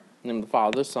In the name of the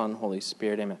Father, the Son, Holy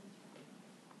Spirit, amen.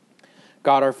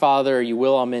 God our Father, you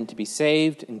will all men to be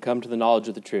saved and come to the knowledge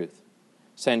of the truth.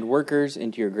 Send workers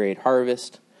into your great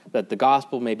harvest, that the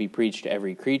gospel may be preached to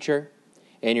every creature,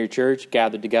 and your church,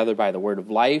 gathered together by the word of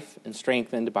life and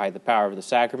strengthened by the power of the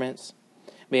sacraments,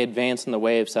 may advance in the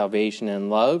way of salvation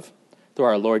and love, through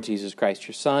our Lord Jesus Christ,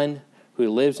 your Son, who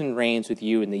lives and reigns with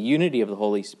you in the unity of the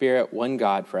Holy Spirit, one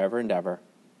God, forever and ever.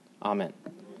 Amen.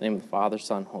 In the name of the Father,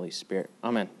 Son, Holy Spirit.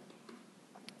 Amen.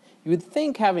 You would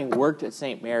think, having worked at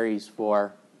St. Mary's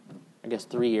for,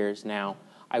 3 years now,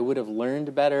 I would have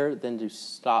learned better than to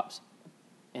stop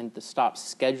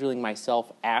scheduling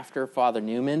myself after Father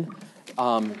Newman,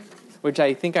 which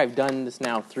I think I've done this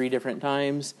now 3 different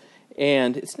times,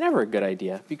 and it's never a good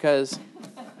idea because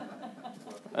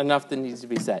enough that needs to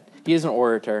be said. He is an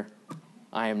orator.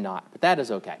 I am not, but that is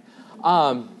okay.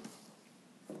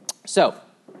 So,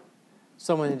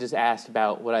 someone had just asked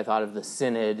about what I thought of the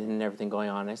synod and everything going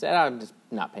on. I said, I'm just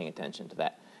not paying attention to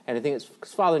that. And I think it's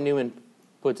because Father Newman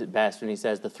puts it best when he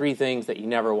says the 3 things that you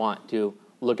never want to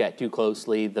look at too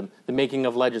closely: the making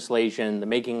of legislation, the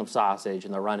making of sausage,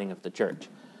 and the running of the church.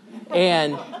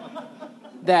 And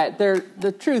that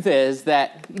the truth is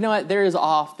that, there is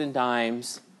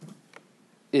oftentimes,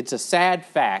 it's a sad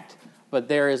fact, but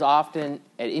there is often,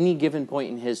 at any given point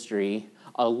in history,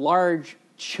 a large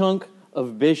chunk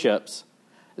of bishops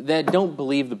that don't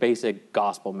believe the basic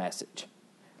gospel message,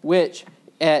 which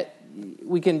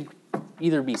we can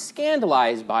either be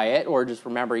scandalized by it or just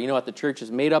remember, the church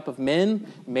is made up of men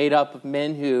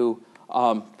who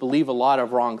believe a lot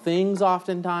of wrong things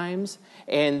oftentimes.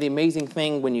 And the amazing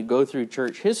thing when you go through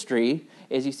church history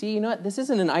is you see, this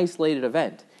isn't an isolated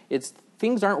event.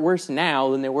 Things aren't worse now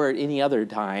than they were at any other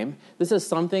time. This is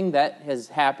something that has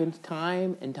happened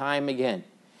time and time again.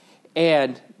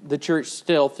 And the church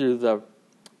still, through the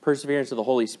perseverance of the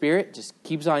Holy Spirit, just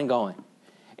keeps on going.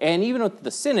 And even with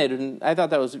the synod, and I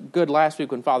thought that was good last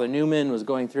week when Father Newman was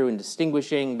going through and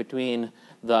distinguishing between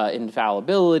the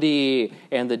infallibility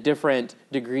and the different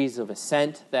degrees of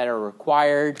assent that are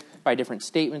required by different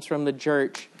statements from the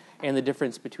church, and the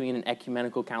difference between an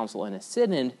ecumenical council and a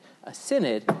synod,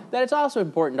 that it's also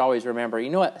important to always remember,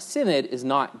 a synod is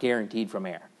not guaranteed from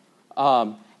error.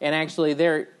 And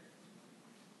actually,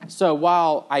 so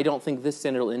while I don't think this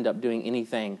synod will end up doing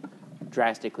anything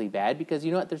drastically bad, because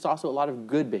there's also a lot of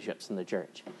good bishops in the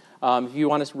church. If you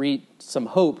want to read some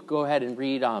hope, go ahead and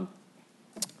read,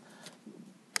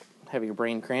 having a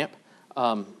brain cramp.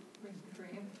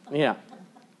 Yeah.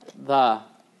 The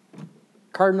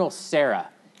Cardinal Sarah.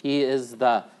 He's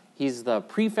the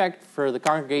prefect for the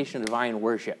Congregation of Divine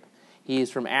Worship.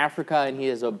 He's from Africa, and he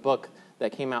has a book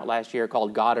that came out last year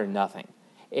called God or Nothing.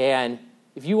 And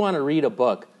if you want to read a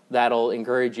book that'll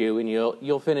encourage you, and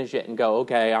you'll finish it and go,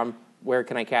 okay, where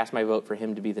can I cast my vote for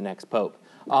him to be the next pope?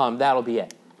 That'll be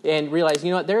it. And realize,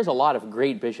 there's a lot of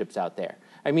great bishops out there.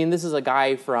 I mean, this is a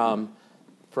guy from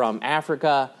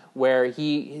Africa where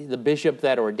the bishop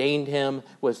that ordained him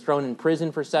was thrown in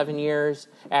prison for 7 years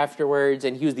afterwards,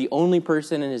 and he was the only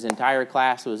person in his entire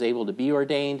class who was able to be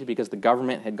ordained because the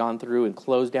government had gone through and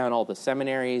closed down all the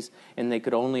seminaries, and they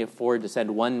could only afford to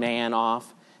send one man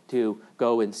off to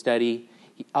go and study.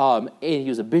 And he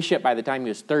was a bishop by the time he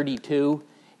was 32,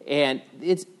 and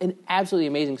it's an absolutely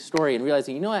amazing story, and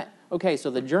realizing, okay,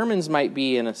 so the Germans might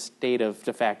be in a state of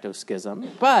de facto schism,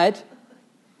 but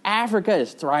Africa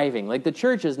is thriving. Like, the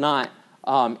church is not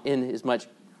in as much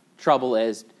trouble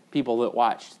as people that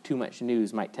watch too much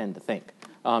news might tend to think,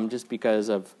 just because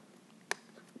of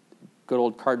good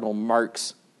old Cardinal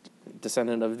Marx,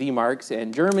 descendant of the Marx,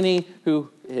 and Germany,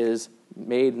 who is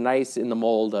made nice in the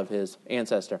mold of his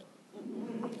ancestor.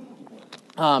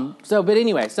 And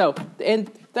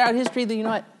throughout history,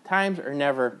 times are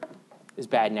never as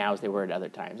bad now as they were at other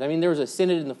times. I mean, there was a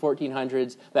synod in the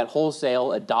 1400s that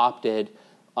wholesale adopted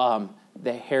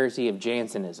the heresy of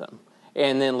Jansenism.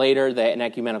 And then later, an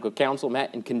ecumenical council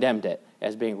met and condemned it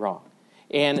as being wrong.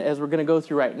 And as we're going to go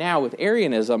through right now with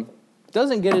Arianism, it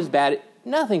doesn't get as bad.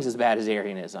 Nothing's as bad as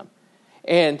Arianism.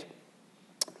 And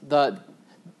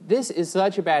this is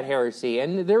such a bad heresy.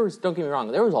 And don't get me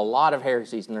wrong, there was a lot of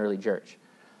heresies in the early church.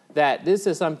 That this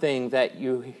is something that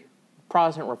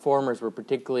Protestant reformers were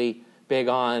particularly big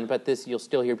on, but you'll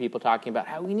still hear people talking about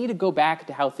how we need to go back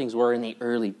to how things were in the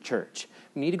early church.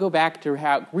 We need to go back to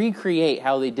recreate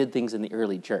how they did things in the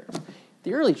early church.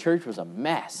 The early church was a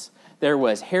mess. There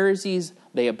was heresies.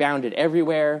 They abounded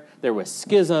everywhere. There was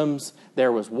schisms.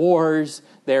 There was wars.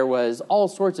 There was all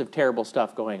sorts of terrible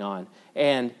stuff going on.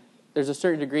 And there's a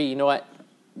certain degree,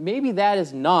 maybe that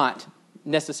is not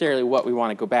necessarily what we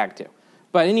want to go back to.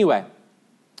 But anyway,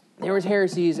 there was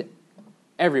heresies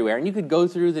everywhere. And you could go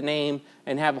through the name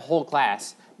and have a whole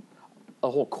class, a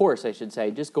whole course, I should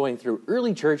say, just going through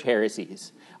early church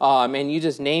heresies. And you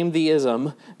just name the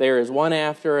ism. There is one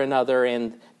after another,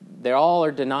 and they all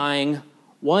are denying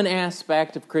one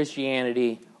aspect of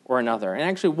Christianity or another. And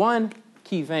actually, one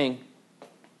key thing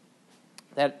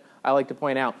that I like to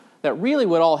point out, that really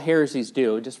what all heresies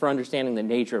do, just for understanding the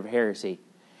nature of heresy,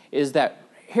 is that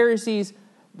heresies,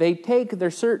 they take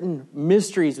their certain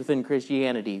mysteries within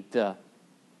Christianity,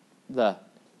 the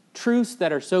truths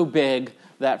that are so big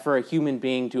that for a human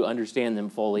being to understand them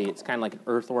fully, it's kind of like an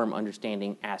earthworm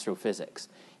understanding astrophysics.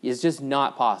 It's just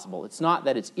not possible. It's not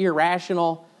that it's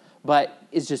irrational, but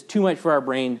it's just too much for our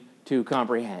brain to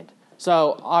comprehend.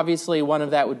 So obviously one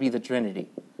of that would be the Trinity.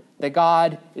 That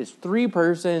God is 3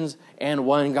 persons and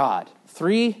 1 God.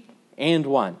 3 and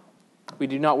 1. We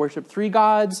do not worship 3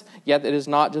 gods, yet it is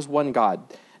not just 1 God.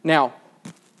 Now,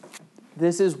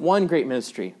 this is one great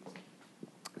mystery.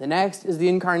 The next is the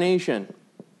incarnation.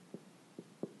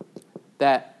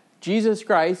 That Jesus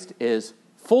Christ is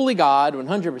fully God,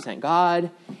 100% God,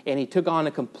 and he took on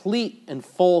a complete and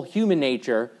full human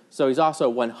nature, so he's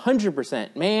also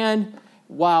 100% man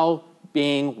while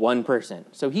being 1 person.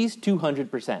 So he's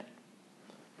 200%.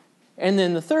 And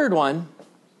then the third one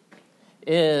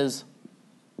is,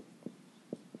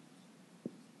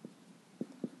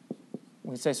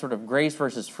 we say sort of grace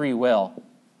versus free will,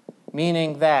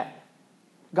 meaning that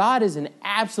God is in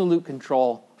absolute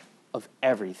control of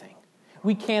everything.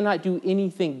 We cannot do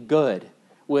anything good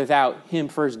without him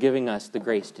first giving us the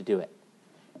grace to do it.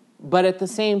 But at the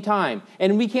same time,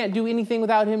 and we can't do anything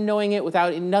without him knowing it,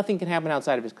 nothing can happen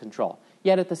outside of his control.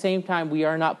 Yet at the same time, we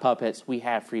are not puppets, we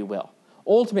have free will.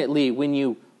 Ultimately, when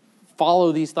you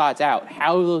follow these thoughts out,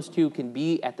 how those two can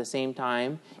be at the same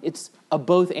time, it's a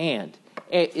both and.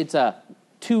 It's a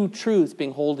 2 truths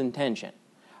being held in tension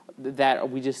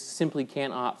that we just simply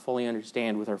cannot fully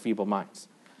understand with our feeble minds.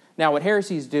 Now, what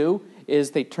heresies do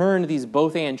is they turn these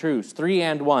both and truths, 3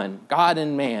 and 1, God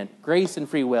and man, grace and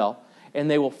free will, and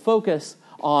they will focus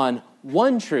on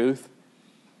one truth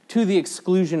to the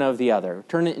exclusion of the other,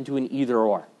 turn it into an either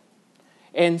or.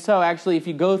 And so actually, if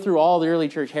you go through all the early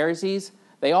church heresies,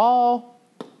 they all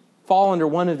fall under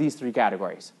one of these 3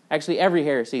 categories. Actually, every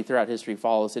heresy throughout history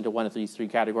falls into one of these 3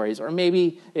 categories, or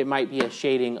maybe it might be a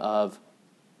shading of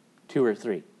 2 or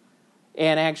 3.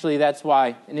 And actually, that's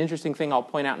why an interesting thing I'll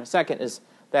point out in a second is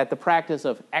that the practice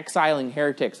of exiling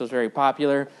heretics was very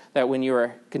popular, that when you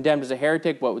were condemned as a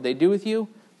heretic, what would they do with you?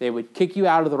 They would kick you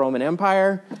out of the Roman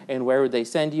Empire, and where would they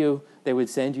send you? They would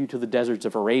send you to the deserts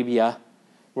of Arabia,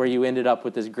 where you ended up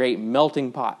with this great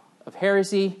melting pot of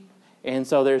heresy. And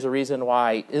so there's a reason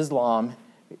why Islam,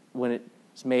 when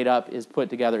it's made up, is put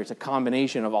together. It's a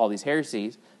combination of all these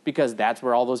heresies, because that's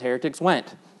where all those heretics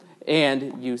went.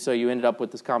 And so you ended up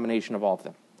with this combination of all of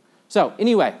them. So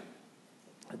anyway,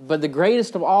 but the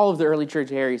greatest of all of the early church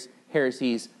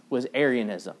heresies was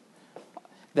Arianism.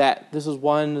 That this is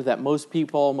one that most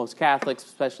people, most Catholics,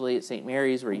 especially at St.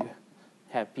 Mary's, where you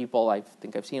have people, I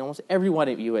think I've seen almost every one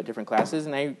of you at different classes,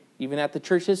 and even at the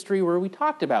church history where we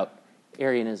talked about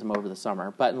Arianism over the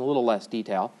summer, but in a little less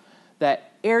detail,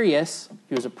 that Arius,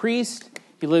 he was a priest,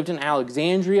 he lived in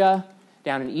Alexandria,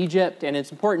 down in Egypt, and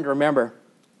it's important to remember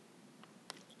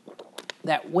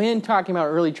that when talking about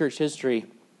early church history,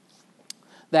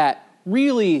 that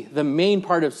really the main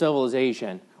part of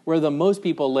civilization, where the most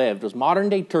people lived, was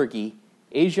modern-day Turkey,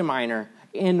 Asia Minor,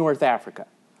 and North Africa.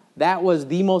 That was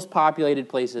the most populated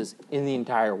places in the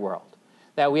entire world.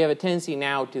 That we have a tendency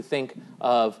now to think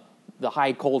of the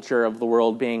high culture of the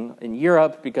world being in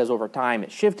Europe, because over time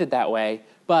it shifted that way.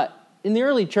 But in the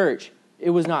early church, it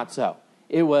was not so.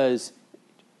 It was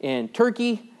in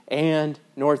Turkey and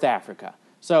North Africa.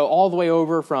 So all the way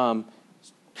over from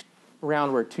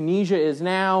around where Tunisia is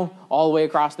now, all the way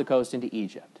across the coast into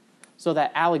Egypt. So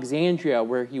that Alexandria,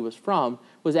 where he was from,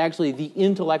 was actually the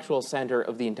intellectual center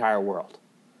of the entire world.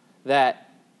 That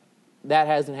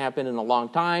hasn't happened in a long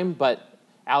time, but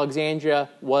Alexandria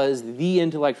was the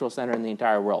intellectual center in the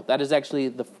entire world. That is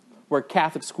actually where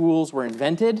Catholic schools were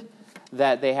invented,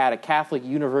 that they had a Catholic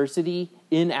university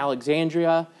in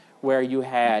Alexandria, where you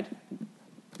had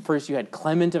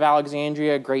Clement of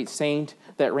Alexandria, a great saint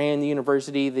that ran the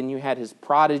university. Then you had his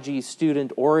prodigy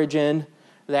student Origen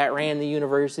that ran the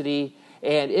university.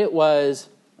 And it was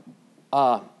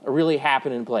a really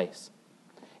happening place.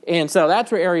 And so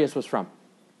that's where Arius was from.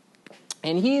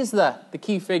 And he's the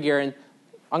key figure. And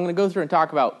I'm going to go through and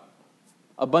talk about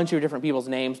a bunch of different people's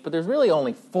names, but there's really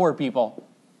only 4 people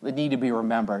that need to be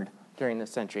remembered during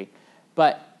this century.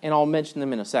 And I'll mention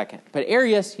them in a second. But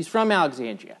Arius, he's from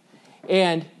Alexandria.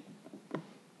 And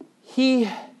he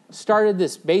started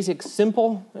this basic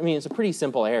simple, it's a pretty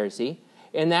simple heresy,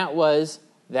 and that was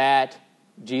that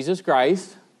Jesus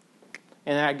Christ,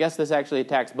 and I guess this actually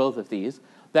attacks both of these,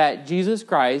 that Jesus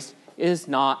Christ is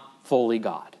not fully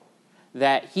God.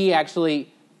 That he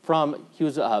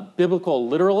was a biblical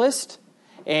literalist,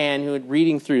 and he was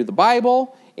reading through the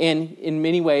Bible, and in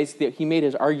many ways he made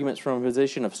his arguments from a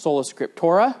position of sola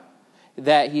scriptura,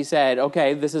 that he said,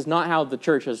 okay, this is not how the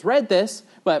church has read this,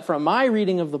 but from my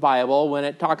reading of the Bible, when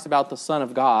it talks about the Son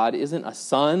of God, isn't a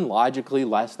son logically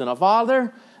less than a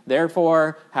father?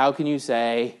 Therefore, how can you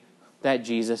say that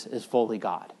Jesus is fully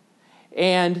God?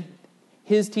 And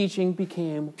his teaching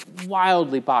became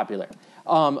wildly popular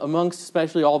amongst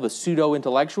especially all the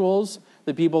pseudo-intellectuals,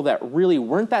 the people that really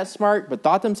weren't that smart but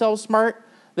thought themselves smart,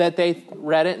 that they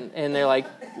read it and they're like,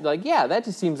 yeah, that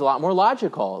just seems a lot more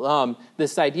logical.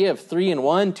 This idea of 3 in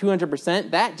 1,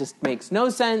 200%, that just makes no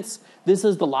sense. This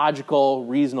is the logical,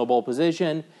 reasonable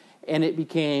position. And it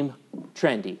became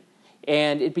trendy.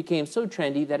 And it became so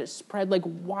trendy that it spread like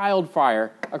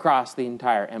wildfire across the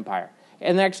entire empire.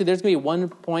 And actually, there's going to be one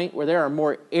point where there are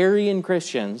more Arian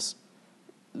Christians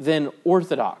than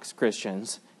Orthodox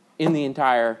Christians in the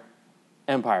entire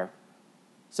empire.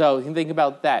 So you can think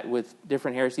about that with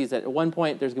different heresies, that at one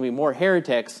point there's going to be more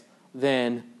heretics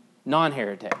than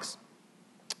non-heretics.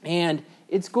 And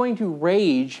it's going to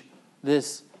rage,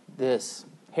 this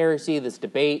heresy, this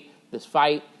debate, this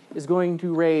fight, is going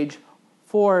to rage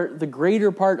for the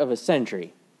greater part of a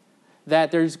century.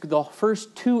 That there's the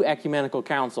first 2 ecumenical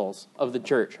councils of the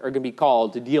church are going to be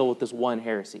called to deal with this one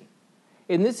heresy.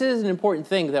 And this is an important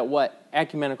thing, that what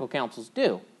ecumenical councils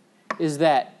do is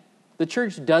that the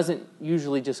church doesn't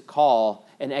usually just call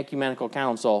an ecumenical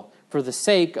council for the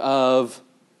sake of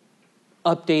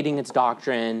updating its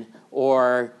doctrine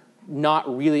or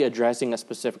not really addressing a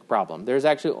specific problem. There's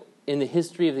actually, in the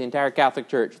history of the entire Catholic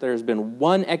Church, there's been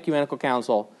one ecumenical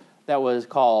council that was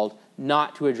called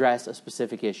not to address a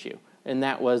specific issue. And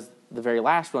that was the very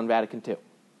last one, Vatican II.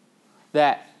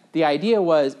 That the idea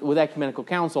was, with ecumenical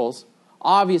councils,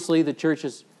 obviously the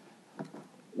churches,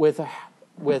 with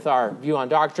our view on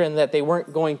doctrine, that they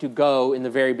weren't going to go in the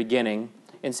very beginning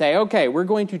and say, okay, we're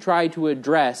going to try to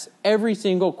address every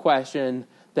single question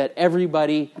that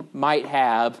everybody might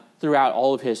have throughout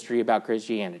all of history about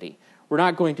Christianity. We're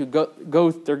not going to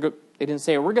they didn't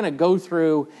say, we're going to go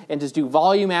through and just do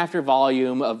volume after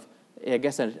volume of, I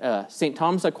guess, a St.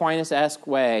 Thomas Aquinas-esque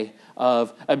way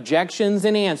of objections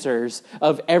and answers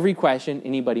of every question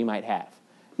anybody might have.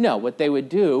 No, what they would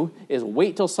do is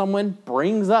wait till someone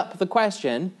brings up the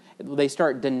question, they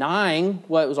start denying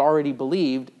what was already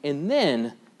believed, and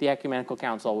then the ecumenical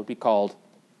council would be called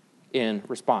in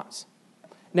response.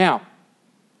 Now,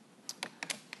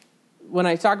 when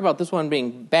I talk about this one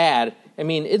being bad,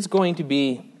 it's going to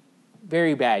be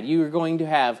very bad. You're going to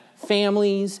have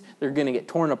families, they're going to get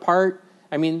torn apart.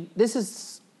 This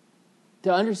is,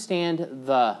 to understand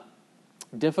the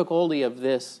difficulty of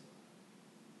this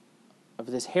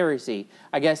heresy,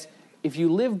 I guess if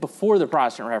you live before the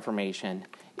Protestant Reformation,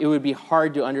 it would be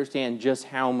hard to understand just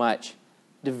how much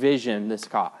division this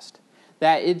caused.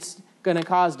 That it's going to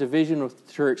cause division with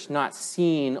the church not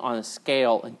seen on a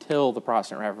scale until the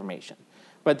Protestant Reformation.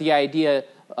 But the idea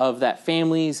of that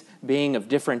families being of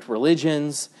different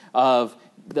religions, of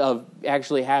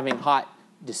actually having hot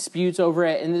disputes over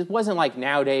it, and it wasn't like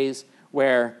nowadays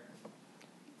where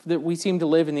we seem to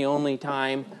live in the only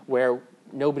time where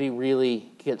nobody really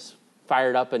gets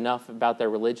fired up enough about their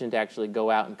religion to actually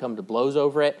go out and come to blows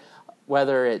over it,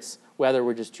 whether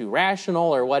we're just too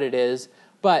rational or what it is.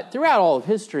 But throughout all of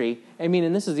history,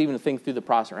 and this is even a thing through the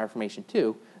Protestant Reformation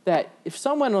too, that if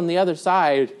someone on the other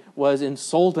side was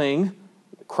insulting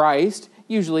Christ,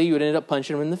 usually you would end up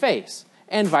punching him in the face,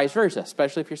 and vice versa,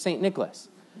 especially if you're St. Nicholas.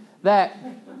 That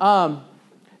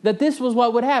this was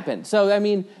what would happen. So,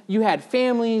 you had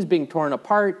families being torn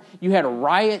apart. You had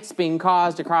riots being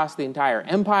caused across the entire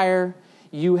empire.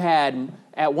 You had,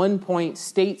 at one point,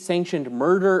 state-sanctioned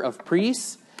murder of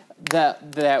priests.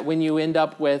 That when you end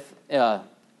up with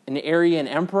an Arian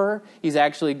emperor, he's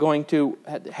actually going to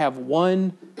have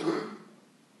one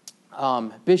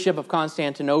bishop of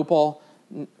Constantinople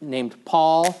named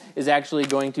Paul is actually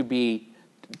going to be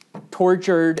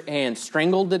tortured and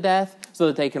strangled to death so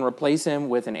that they can replace him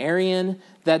with an Arian.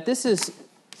 That this is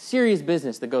serious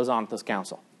business that goes on at this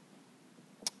council.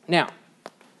 Now,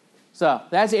 so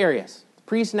that's Arius. The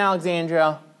priest in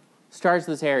Alexandria starts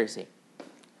this heresy.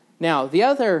 Now, the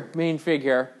other main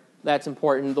figure that's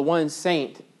important, the one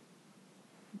saint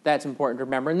that's important to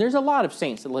remember, and there's a lot of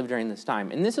saints that lived during this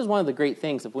time, and this is one of the great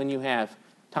things of when you have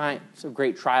times of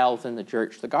great trials in the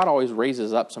church, that God always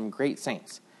raises up some great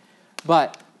saints.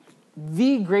 But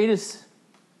the greatest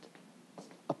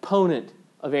opponent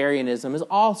of Arianism is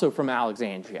also from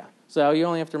Alexandria. So you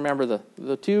only have to remember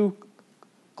the two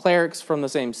clerics from the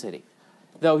same city,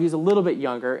 though he's a little bit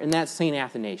younger, and that's St.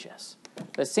 Athanasius.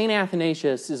 But St.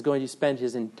 Athanasius is going to spend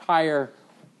his entire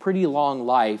pretty long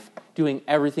life doing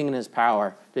everything in his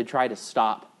power to try to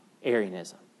stop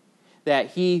Arianism.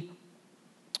 That he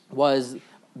was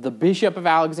the bishop of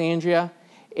Alexandria,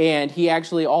 and he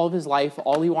actually, all of his life,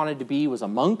 all he wanted to be was a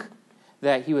monk.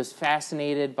 That he was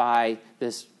fascinated by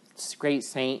this great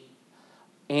saint,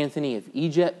 Anthony of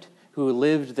Egypt, who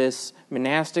lived this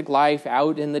monastic life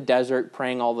out in the desert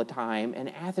praying all the time.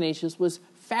 And Athanasius was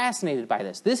fascinated by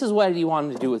this. This is what he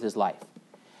wanted to do with his life.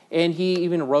 And he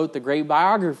even wrote the great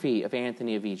biography of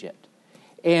Anthony of Egypt.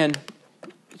 And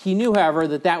he knew, however,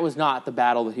 that that was not the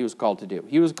battle that he was called to do.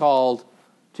 He was called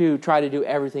to try to do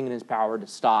everything in his power to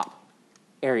stop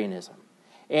Arianism.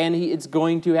 And it's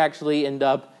going to actually end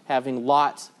up having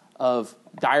lots of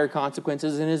dire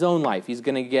consequences in his own life. He's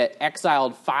going to get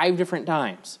exiled 5 different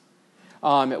times.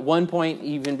 At one point,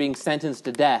 even being sentenced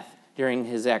to death during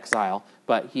his exile,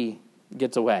 but he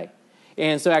gets away.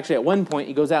 And so actually at one point,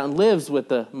 he goes out and lives with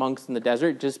the monks in the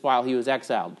desert just while he was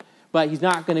exiled. But he's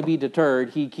not going to be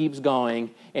deterred. He keeps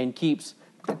going and keeps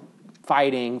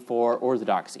fighting for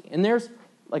orthodoxy. And there's,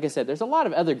 like I said, there's a lot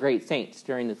of other great saints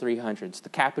during the 300s, the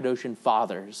Cappadocian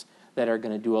Fathers, that are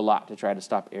going to do a lot to try to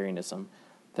stop Arianism.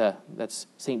 That's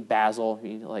St. Basil,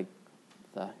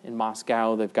 in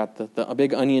Moscow. They've got the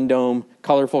big onion dome,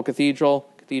 colorful Cathedral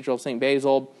of St.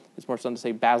 Basil. It's more fun to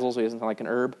say Basil, so he doesn't sound like an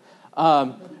herb.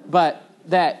 But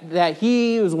that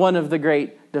he was one of the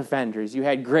great defenders. You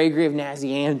had Gregory of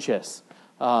Nazianzus,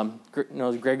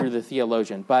 Gregory the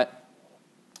theologian. But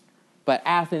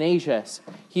Athanasius,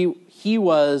 he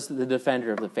was the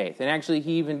defender of the faith. And actually,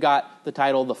 he even got the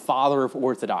title the Father of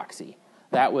Orthodoxy.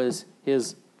 That was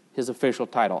his official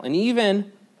title. And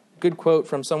even, good quote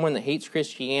from someone that hates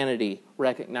Christianity,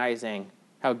 recognizing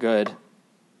how good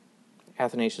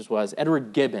Athanasius was.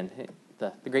 Edward Gibbon,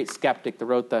 the great skeptic that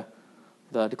wrote the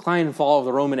Decline and Fall of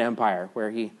the Roman Empire,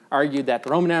 where he argued that the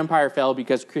Roman Empire fell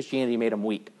because Christianity made him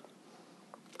weak.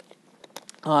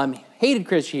 Hated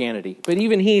Christianity, but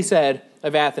even he said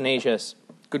of Athanasius,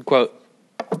 good quote,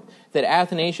 that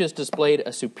Athanasius displayed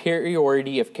a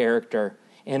superiority of character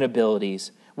and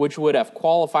abilities which would have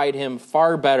qualified him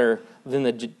far better than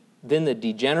the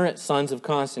degenerate sons of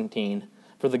Constantine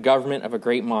for the government of a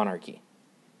great monarchy.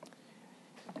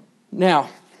 Now,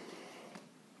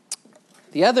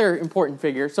 the other important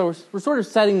figure, so we're sort of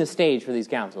setting the stage for these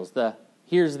councils.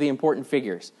 Here's the important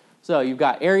figures. So you've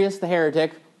got Arius the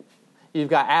heretic, you've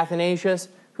got Athanasius,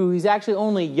 who he's actually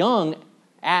only young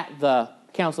at the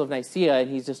Council of Nicaea,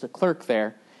 and he's just a clerk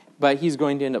there, but he's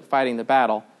going to end up fighting the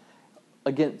battle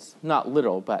against, not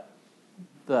literal, but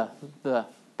the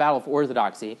battle for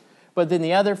orthodoxy. But then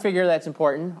the other figure that's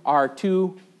important are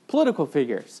 2 political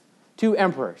figures, 2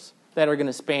 emperors that are going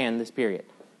to span this period.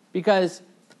 Because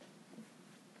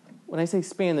when I say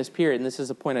span this period, and this is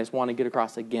a point I just want to get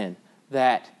across again,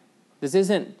 that this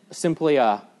isn't simply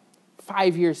a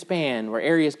 5-year span where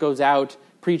Arius goes out,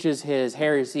 preaches his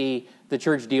heresy, the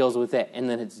church deals with it, and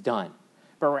then it's done.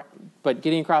 But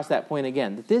getting across that point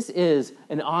again, that this is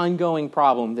an ongoing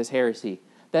problem, this heresy,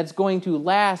 that's going to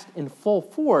last in full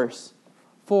force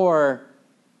for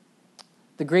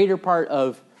the greater part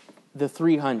of the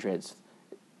 300s.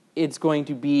 It's going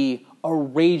to be a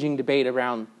raging debate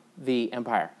around the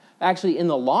empire. Actually, in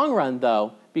the long run,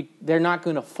 though, they're not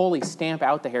going to fully stamp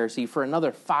out the heresy for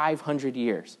another 500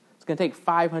 years. It's going to take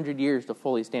 500 years to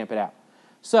fully stamp it out.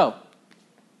 So,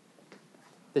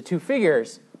 the 2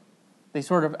 figures, they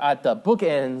sort of at the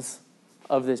bookends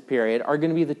of this period, are going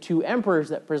to be the 2 emperors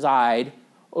that preside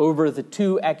over the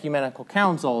 2 ecumenical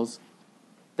councils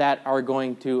that are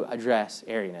going to address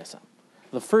Arianism.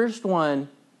 The first one,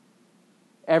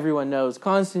 everyone knows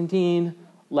Constantine.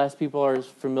 Less people are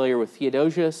familiar with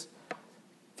Theodosius.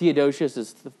 Theodosius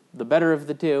is the better of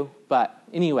the 2. But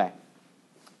anyway,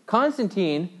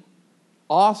 Constantine,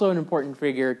 also an important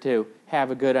figure to have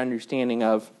a good understanding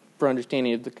of, for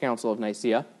understanding of the Council of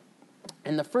Nicaea.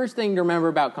 And the first thing to remember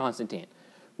about Constantine,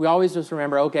 we always just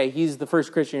remember, okay, he's the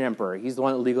first Christian emperor. He's the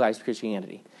one that legalized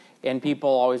Christianity. And people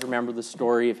always remember the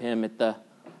story of him at the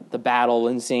battle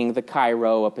and seeing the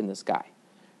Cairo up in the sky.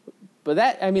 But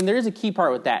there is a key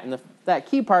part with that. And that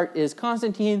key part is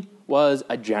Constantine was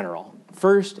a general,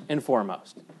 first and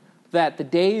foremost. That the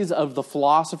days of the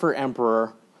philosopher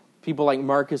emperor, people like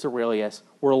Marcus Aurelius,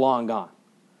 were long gone.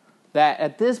 That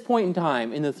at this point in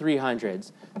time, in the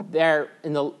 300s,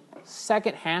 in the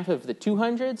second half of the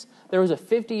 200s, there was a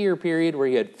 50-year period where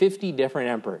you had 50 different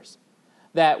emperors.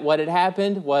 that what had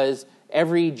happened was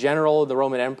every general of the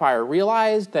Roman Empire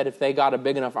realized that if they got a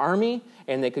big enough army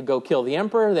and they could go kill the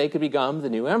emperor, they could become the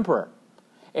new emperor.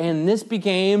 And this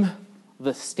became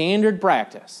the standard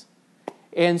practice.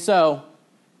 And so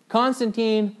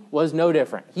Constantine was no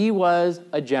different. He was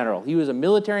a general. He was a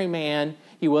military man.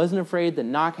 He wasn't afraid to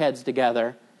knock heads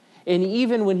together. And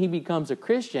even when he becomes a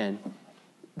Christian,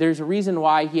 there's a reason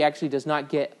why he actually does not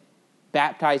get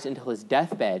baptized until his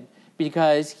deathbed,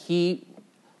 because he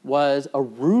was a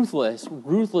ruthless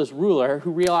ruler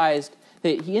who realized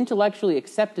that he intellectually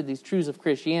accepted these truths of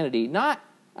Christianity. I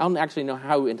don't actually know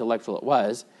how intellectual it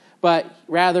was, but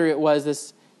rather it was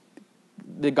this: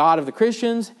 the God of the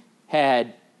Christians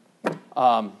had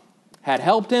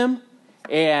helped him,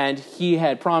 and he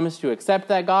had promised to accept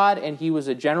that God, and he was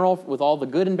a general with all the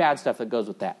good and bad stuff that goes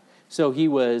with that. So he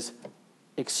was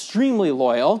extremely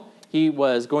loyal. He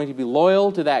was going to be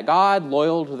loyal to that God,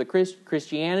 loyal to the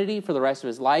Christianity for the rest of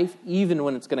his life, even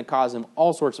when it's going to cause him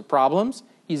all sorts of problems.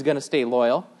 He's going to stay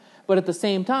loyal. But at the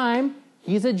same time,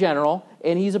 he's a general,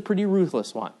 and he's a pretty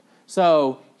ruthless one.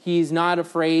 So he's not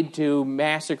afraid to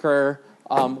massacre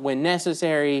when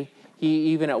necessary. He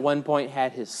even at one point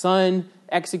had his son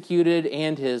executed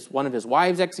and one of his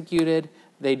wives executed.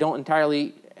 They don't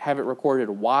entirely have it recorded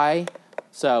why,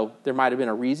 so there might have been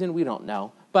a reason. We don't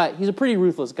know. But he's a pretty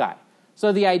ruthless guy.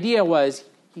 So the idea was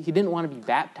he didn't want to be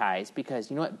baptized because,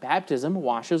 you know what, baptism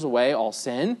washes away all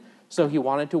sin. So he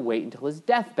wanted to wait until his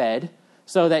deathbed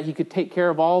so that he could take care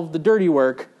of all of the dirty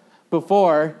work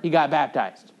before he got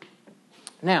baptized.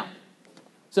 Now,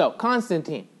 so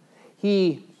Constantine,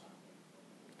 he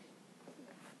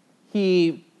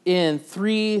in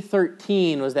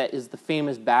 313 is the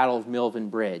famous Battle of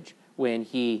Milvian Bridge, when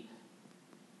he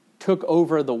took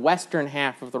over the western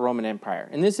half of the Roman Empire.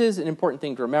 And this is an important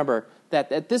thing to remember,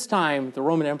 that at this time, the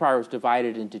Roman Empire was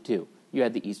divided into two. You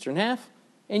had the eastern half,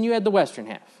 and you had the western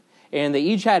half. And they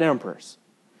each had emperors.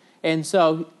 And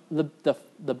so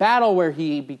the battle where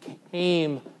he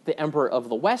became the emperor of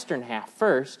the western half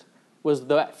first was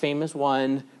the famous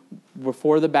one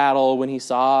before the battle when he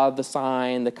saw the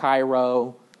sign, the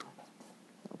Chi-Rho.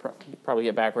 I'll probably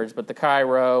get backwards, but the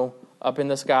Chi-Rho up in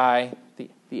the sky,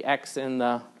 the X in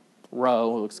the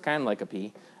row, looks kind of like a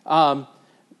P,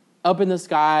 up in the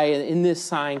sky, and in this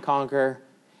sign, conquer.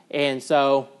 And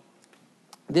so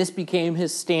this became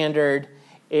his standard,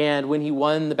 and when he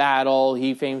won the battle,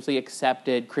 he famously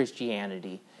accepted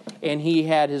Christianity. And he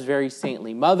had his very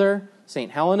saintly mother,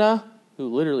 St. Helena,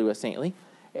 who literally was saintly,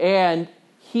 and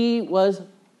he was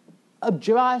a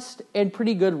just and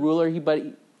pretty good ruler, but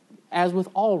as with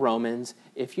all Romans,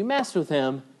 if you mess with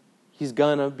him, he's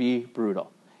going to be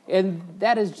brutal. And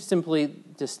that is simply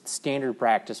just standard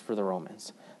practice for the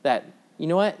Romans. That, you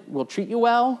know what, we'll treat you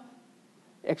well.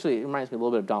 Actually, it reminds me a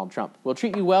little bit of Donald Trump. We'll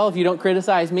treat you well if you don't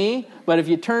criticize me, but if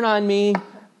you turn on me,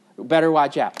 better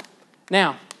watch out.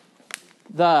 Now,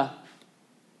 so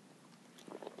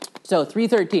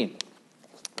 313.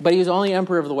 But he was only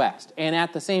emperor of the West. And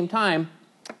at the same time,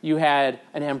 you had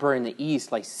an emperor in the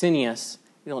East, Licinius.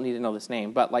 You don't need to know this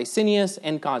name, but Licinius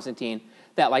and Constantine.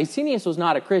 That Licinius was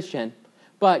not a Christian,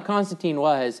 but Constantine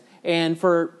was. And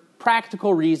for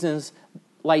practical reasons,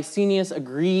 Licinius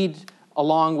agreed,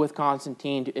 along with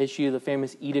Constantine, to issue the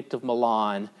famous Edict of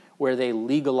Milan, where they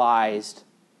legalized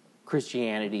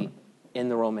Christianity in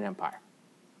the Roman Empire.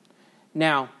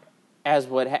 Now, as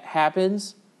what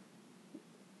happens,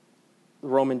 the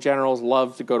Roman generals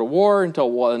love to go to war until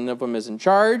one of them is in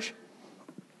charge.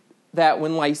 That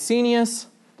when Licinius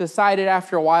decided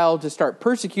after a while to start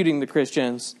persecuting the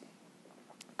Christians,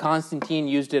 Constantine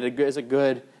used it as a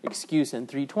good excuse in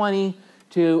 320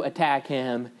 to attack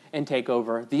him and take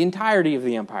over the entirety of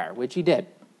the empire, which he did.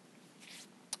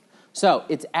 So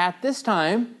it's at this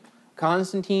time,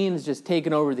 Constantine has just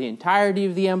taken over the entirety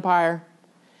of the empire,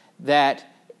 that,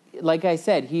 like I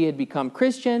said, he had become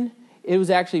Christian. It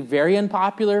was actually very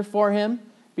unpopular for him,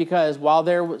 because while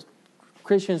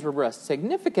Christians were a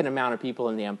significant amount of people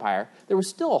in the empire, there was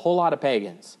still a whole lot of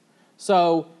pagans.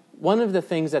 So one of the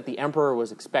things that the emperor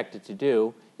was expected to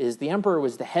do is the emperor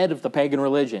was the head of the pagan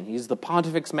religion. He's the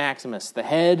Pontifex Maximus, the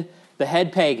head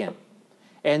pagan.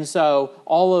 And so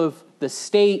all of the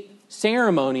state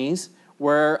ceremonies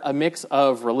were a mix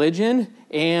of religion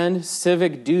and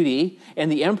civic duty,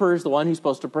 and the emperor is the one who's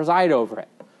supposed to preside over it.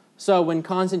 So when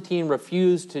Constantine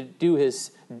refused to do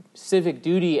his civic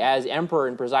duty as emperor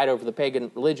and preside over the pagan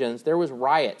religions, there was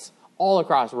riots all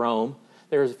across Rome.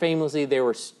 They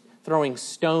were throwing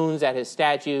stones at his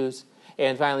statues,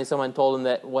 and finally someone told him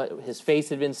that his face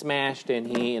had been smashed, and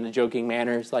he, in a joking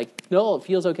manner, is like, no, it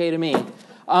feels okay to me.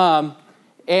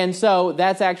 And so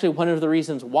that's actually one of the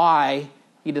reasons why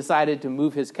he decided to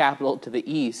move his capital to the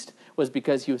east was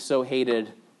because he was so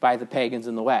hated by the pagans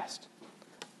in the west.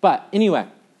 But anyway,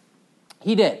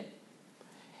 he did.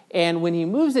 And when he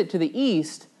moves it to the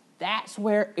east, that's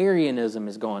where Arianism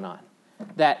is going on.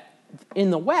 That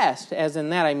in the West, as in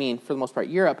that I mean for the most part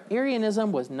Europe,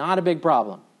 Arianism was not a big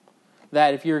problem.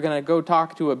 That if you were going to go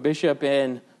talk to a bishop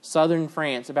in southern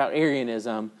France about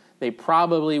Arianism, they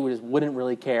probably wouldn't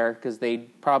really care because they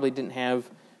probably didn't have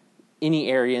any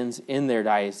Arians in their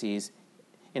diocese,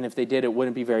 and if they did, it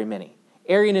wouldn't be very many.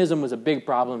 Arianism was a big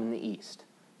problem in the East,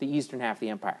 the eastern half of the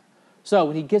empire. So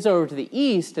when he gets over to the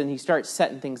east and he starts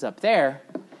setting things up there,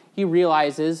 he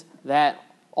realizes that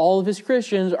all of his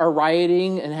Christians are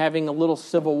rioting and having a little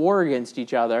civil war against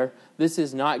each other. This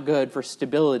is not good for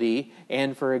stability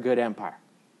and for a good empire.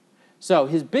 So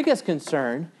his biggest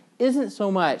concern isn't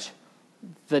so much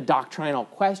the doctrinal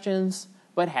questions,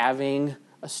 but having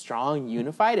a strong,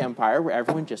 unified empire where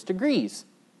everyone just agrees.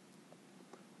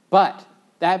 But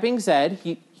that being said,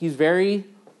 he's very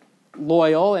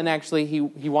loyal, and actually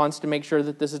he wants to make sure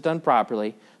that this is done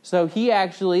properly. So he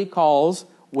actually calls,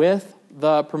 with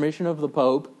the permission of the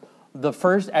Pope, the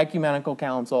first ecumenical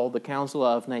council, the Council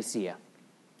of Nicaea.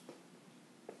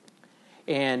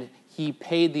 And he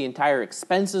paid the entire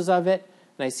expenses of it.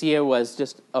 Nicaea was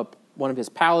just one of his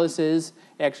palaces.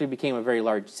 It actually became a very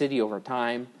large city over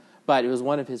time. But it was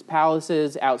one of his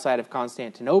palaces outside of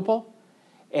Constantinople.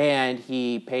 And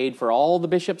he paid for all the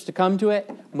bishops to come to it.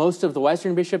 Most of the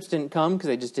Western bishops didn't come because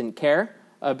they just didn't care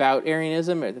about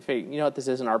Arianism. Or they figured, you know what, this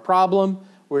isn't our problem.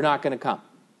 We're not going to come.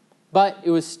 But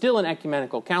it was still an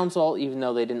ecumenical council, even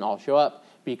though they didn't all show up,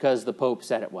 because the Pope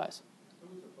said it was.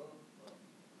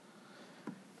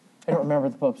 I don't remember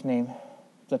the Pope's name off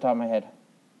the top of my head.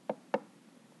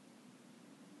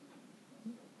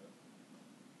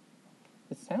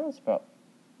 It sounds about...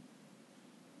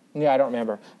 Yeah, I don't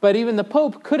remember. But even the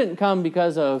Pope couldn't come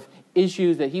because of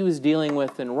issues that he was dealing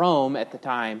with in Rome at the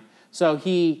time. So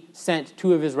he sent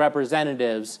two of his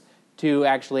representatives to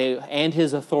actually, and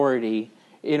his authority,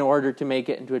 in order to make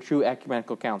it into a true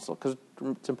ecumenical council. Because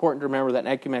it's important to remember that an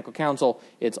ecumenical council,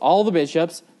 it's all the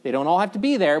bishops. They don't all have to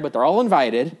be there, but they're all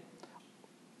invited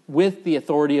with the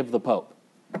authority of the Pope.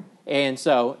 And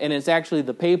it's actually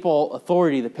the papal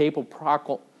authority, the papal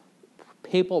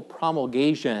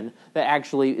promulgation, that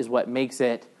actually is what makes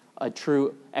it a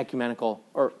true ecumenical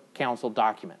or council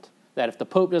document. That if the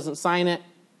Pope doesn't sign it,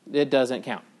 it doesn't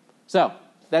count. So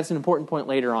that's an important point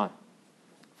later on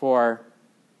for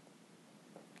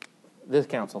this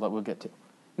council that we'll get to.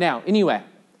 Now, anyway,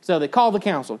 so they call the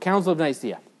council, Council of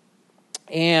Nicaea.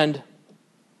 And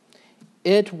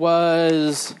it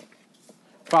was,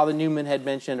 Father Newman had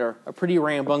mentioned, a pretty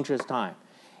rambunctious time.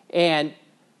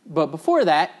 But before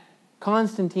that,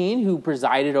 Constantine, who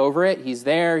presided over it, he's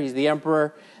there, he's the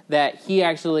emperor, that he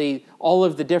actually, all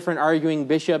of the different arguing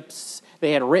bishops,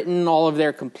 they had written all of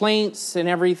their complaints and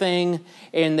everything,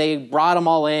 and they brought them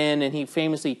all in, and he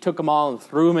famously took them all and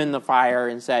threw them in the fire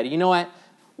and said, you know what,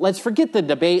 let's forget the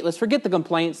debate, let's forget the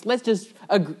complaints, let's just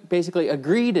basically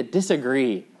agree to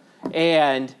disagree.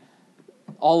 And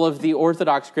all of the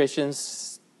Orthodox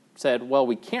Christians said, well,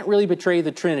 we can't really betray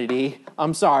the Trinity,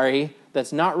 I'm sorry,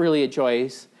 that's not really a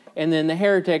choice. And then the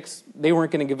heretics, they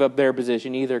weren't going to give up their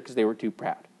position either because they were too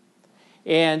proud.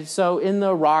 And so in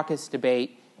the raucous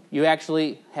debate, you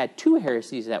actually had two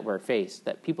heresies that were faced,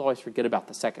 that people always forget about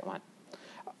the second one.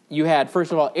 You had,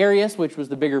 first of all, Arius, which was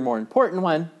the bigger, more important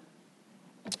one.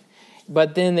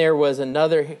 But then there was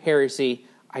another heresy.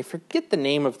 I forget the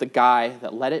name of the guy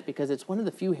that led it because it's one of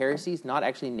the few heresies not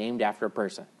actually named after a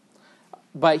person.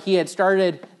 But he had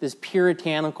started this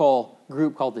puritanical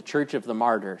group called the Church of the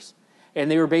Martyrs. And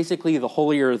they were basically the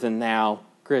holier-than-thou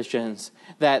Christians,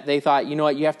 that they thought, you know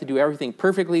what, you have to do everything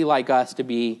perfectly like us to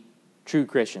be true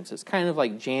Christians. It's kind of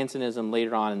like Jansenism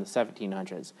later on in the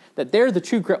 1700s, that they're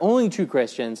the only true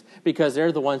Christians because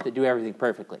they're the ones that do everything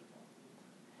perfectly.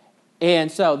 And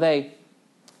so they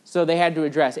had to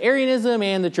address Arianism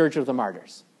and the Church of the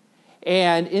Martyrs.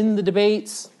 And in the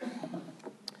debates,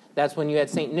 that's when you had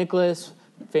St. Nicholas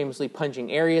famously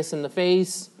punching Arius in the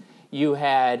face. You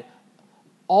had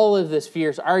all of this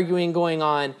fierce arguing going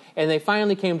on, and they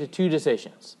finally came to two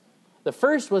decisions. The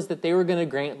first was that they were going to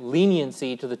grant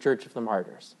leniency to the Church of the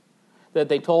Martyrs. That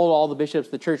they told all the bishops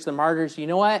of the Church of the Martyrs, you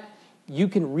know what? You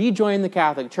can rejoin the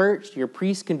Catholic Church. Your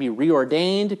priests can be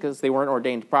reordained because they weren't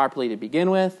ordained properly to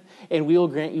begin with, and we will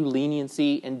grant you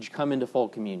leniency and come into full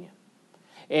communion.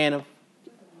 And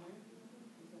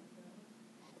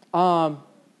now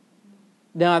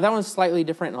that one's slightly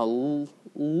different and a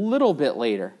little bit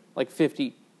later, like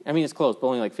 50. I mean, it's close, but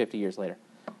only like 50 years later.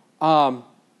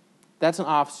 That's an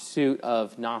offshoot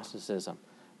of Gnosticism.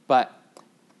 But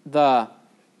the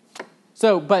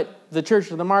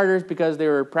Church of the Martyrs, because they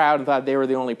were proud and thought they were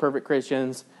the only perfect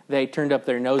Christians, they turned up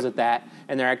their nose at that,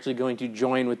 and they're actually going to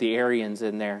join with the Arians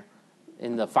in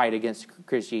the fight against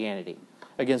Christianity,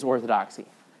 against orthodoxy.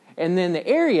 And then the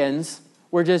Arians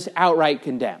were just outright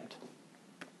condemned.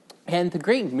 And the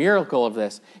great miracle of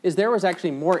this is there was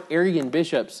actually more Arian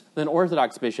bishops than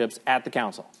Orthodox bishops at the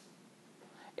council.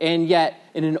 And yet,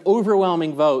 in an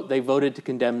overwhelming vote, they voted to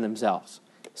condemn themselves.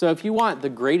 So if you want the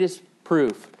greatest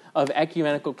proof of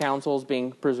ecumenical councils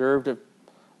being preserved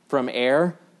from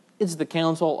error, it's the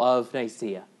Council of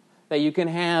Nicaea. That you can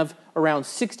have around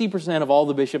 60% of all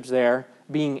the bishops there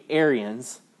being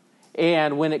Arians,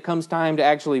 and when it comes time to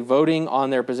actually voting on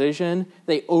their position,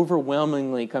 they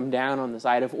overwhelmingly come down on the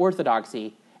side of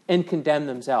orthodoxy and condemn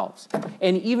themselves,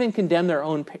 and even condemn their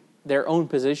own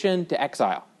position to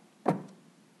exile,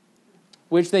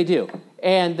 which they do.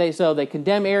 And they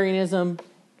condemn Arianism.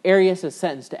 Arius is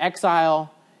sentenced to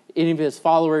exile. Any of his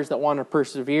followers that want to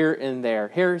persevere in their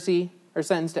heresy are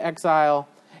sentenced to exile.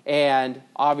 And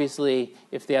obviously,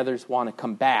 if the others want to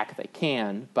come back, they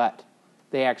can, but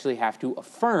they actually have to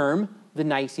affirm the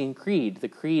Nicene Creed, the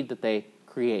creed that they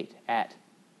create at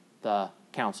the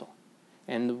council.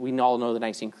 And we all know the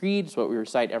Nicene Creed. It's what we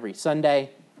recite every Sunday.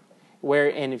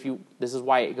 This is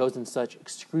why it goes in such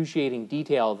excruciating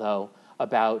detail, though,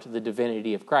 about the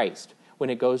divinity of Christ. When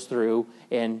it goes through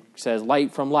and says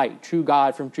light from light, true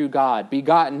God from true God,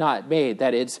 begotten, not made,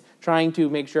 that it's trying to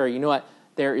make sure, you know what,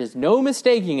 there is no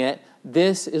mistaking it.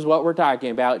 This is what we're talking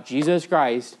about. Jesus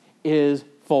Christ is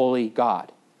fully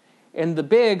God. And the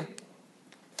big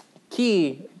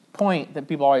key point that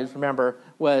people always remember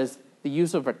was the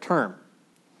use of a term.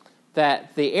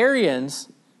 That the Arians,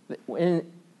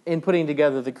 in putting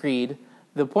together the creed,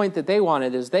 the point that they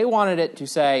wanted is they wanted it to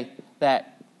say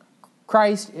that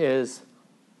Christ is,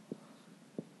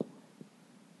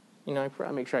 I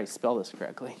probably make sure I spell this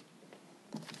correctly.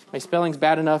 My spelling's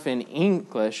bad enough in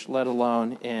English, let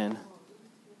alone in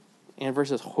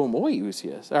versus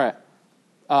homoiousios. All right.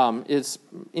 It's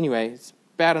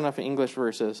bad enough in English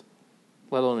versus,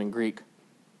 let alone in Greek.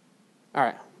 All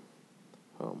right.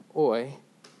 Homoi.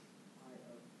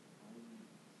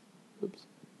 Oops.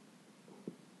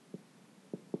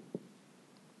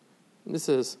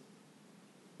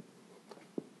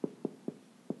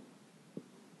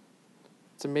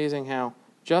 It's amazing how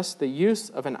just the use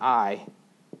of an I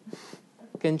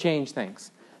can change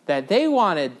things. That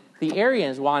the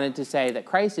Arians wanted to say that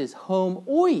Christ is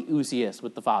homoiousios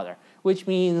with the Father, which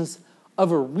means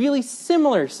of a really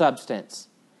similar substance,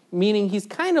 meaning he's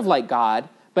kind of like God,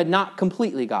 but not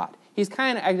completely God.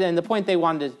 And the point they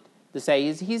wanted to say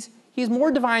is he's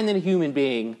more divine than a human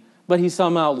being, but he's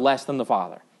somehow less than the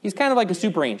Father. He's kind of like a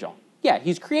super angel. Yeah,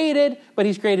 he's created, but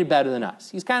he's created better than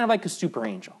us. He's kind of like a super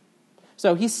angel.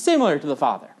 So he's similar to the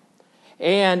Father.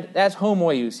 And that's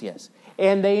homoiousios.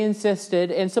 And they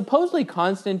insisted, and supposedly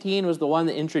Constantine was the one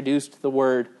that introduced the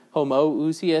word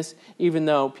homoousios, even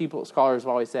though scholars have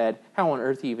always said, how on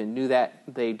earth he even knew that?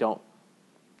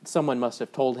 Someone must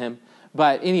have told him.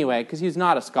 But anyway, because he's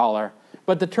not a scholar.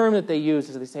 But the term that they use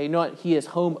is they say, he is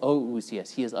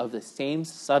homoousios. He is of the same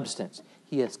substance.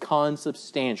 He is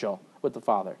consubstantial with the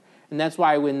Father. And that's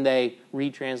why when they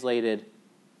retranslated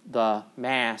the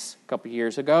Mass a couple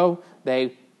years ago,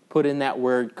 they put in that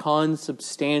word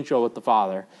consubstantial with the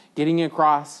Father, getting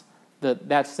across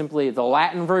that's simply the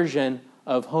Latin version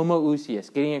of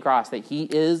homoousios, getting across that he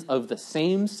is of the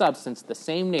same substance, the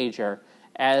same nature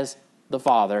as the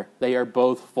Father. They are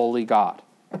both fully God.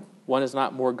 One is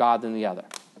not more God than the other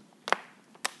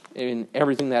in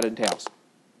everything that entails.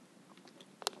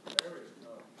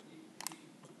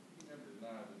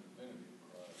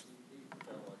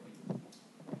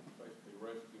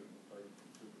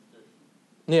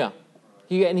 Yeah.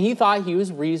 He thought he was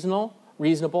reasonable,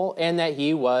 and that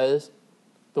he was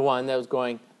the one that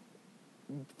was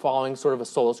following sort of a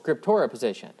sola scriptura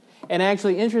position. And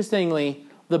actually, interestingly,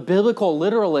 the biblical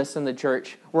literalists in the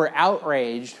church were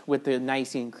outraged with the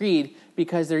Nicene Creed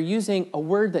because they're using a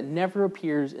word that never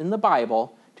appears in the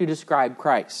Bible to describe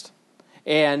Christ.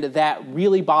 And that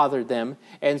really bothered them,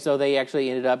 and so they actually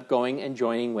ended up going and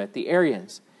joining with the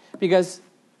Arians. Because,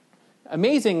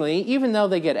 amazingly, even though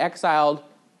they get exiled,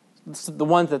 the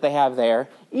ones that they have there,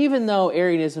 even though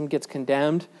Arianism gets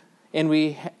condemned, and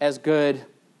we, as good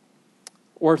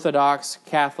Orthodox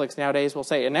Catholics nowadays, will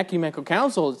say an ecumenical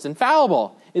council, it's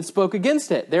infallible. It spoke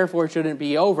against it. Therefore, it shouldn't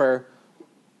be over.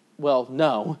 Well,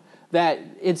 no. That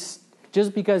it's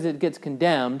just because it gets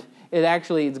condemned,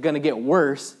 it's going to get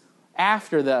worse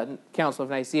after the Council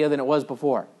of Nicaea than it was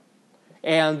before.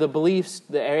 And the beliefs,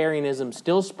 the Arianism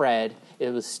still spread. It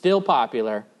was still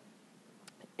popular.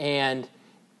 and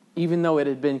even though it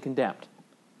had been condemned.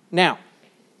 Now,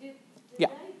 Did yeah.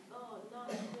 they not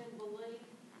then believe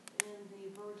in the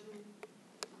virgin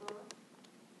birth?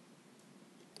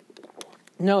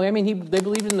 No, I mean, they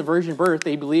believed in the virgin birth.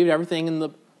 They believed everything in the,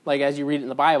 like as you read it in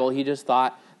the Bible, he just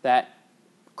thought that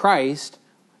Christ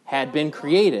had been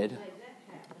created. That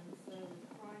happened, so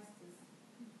Christ is...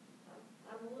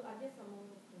 I guess I'm a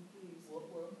little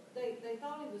confused. They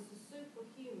thought he was a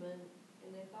superhuman,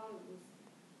 and they thought it was...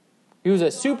 He was a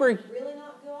God super... Really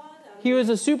not God? He was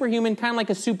a superhuman, kind of like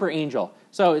a super angel.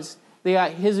 So it's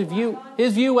his view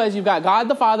was you've got God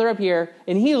the Father up here,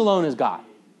 and he alone is God.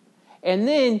 And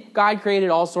then God created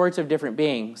all sorts of different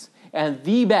beings. And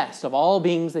the best of all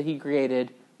beings that he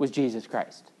created was Jesus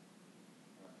Christ.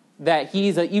 That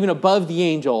he's even above the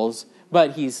angels,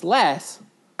 but he's less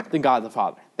than God the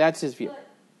Father. That's his view.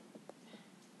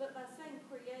 But by saying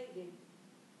created...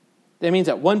 That means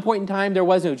at one point in time there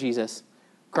was no Jesus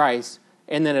Christ,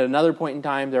 and then at another point in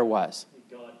time there was.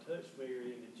 God touched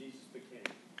Mary and Jesus became.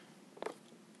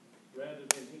 Rather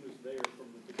than he was there from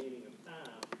the beginning of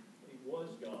time, he was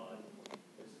God,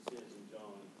 as it says in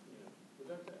John.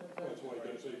 That's why you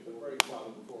got to say very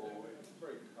common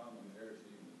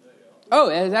heresy in the day. Oh,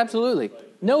 absolutely.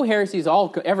 No heresies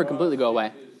ever completely go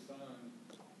away.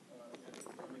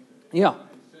 Yeah.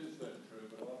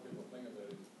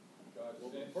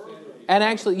 And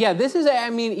actually, yeah, this is,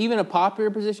 even a popular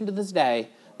position to this day,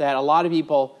 that a lot of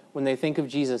people, when they think of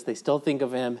Jesus, they still think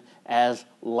of him as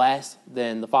less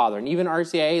than the Father. And even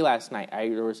RCIA last night,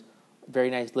 there was a very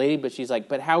nice lady, but she's like,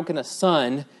 but how can a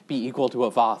son be equal to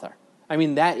a father? I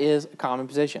mean, that is a common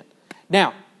position.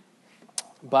 Now,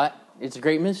 but it's a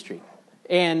great mystery,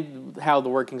 and how the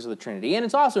workings of the Trinity. And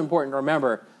it's also important to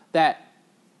remember that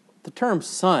the term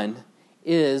son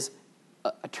is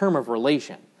a term of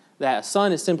relation. That a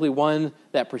son is simply one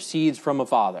that proceeds from a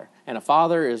father, and a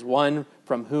father is one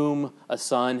from whom a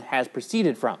son has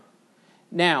proceeded from.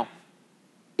 Now,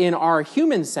 in our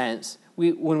human sense,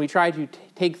 when we try to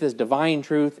take this divine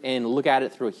truth and look at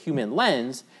it through a human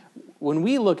lens, when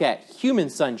we look at human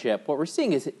sonship, what we're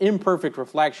seeing is an imperfect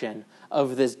reflection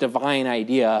of this divine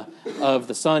idea of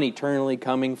the Son eternally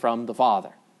coming from the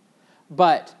Father.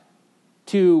 But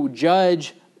to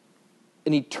judge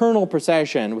an eternal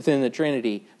procession within the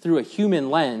Trinity through a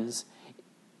human lens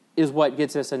is what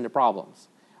gets us into problems.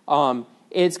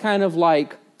 It's kind of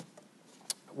like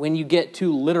when you get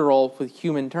too literal with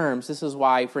human terms. This is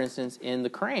why, for instance, in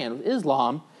the Quran of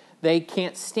Islam, they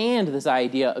can't stand this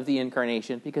idea of the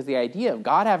incarnation, because the idea of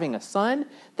God having a son,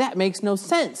 that makes no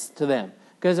sense to them.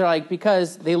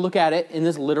 Because they look at it in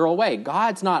this literal way.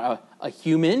 God's not a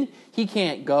human. He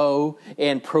can't go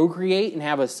and procreate and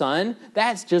have a son.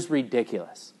 That's just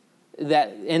ridiculous.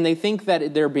 And they think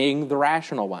that they're being the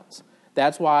rational ones.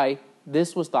 That's why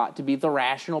this was thought to be the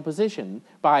rational position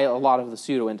by a lot of the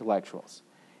pseudo-intellectuals.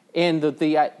 And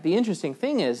the interesting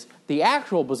thing is, the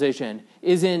actual position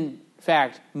is in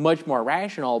fact much more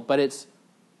rational, but it's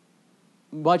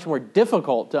much more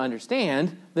difficult to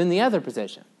understand than the other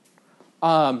position.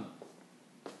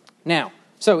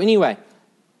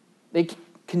 They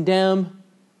condemn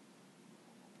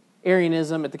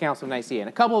Arianism at the Council of Nicaea. And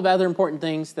a couple of other important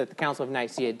things that the Council of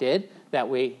Nicaea did that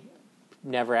we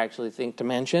never actually think to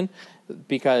mention,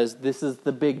 because this is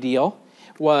the big deal,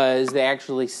 was they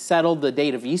actually settled the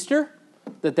date of Easter,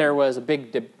 that there was a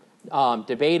big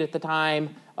debate at the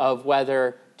time of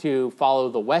whether to follow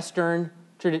the Western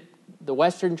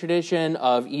tradition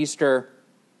of Easter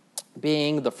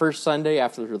being the first Sunday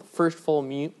after the first full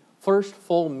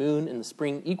moon in the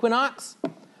spring equinox,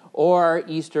 or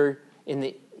Easter in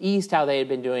the East, how they had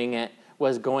been doing it,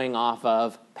 was going off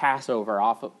of Passover,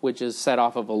 which is set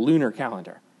off of a lunar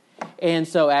calendar. And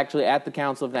so actually at the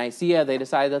Council of Nicaea, they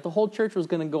decided that the whole church was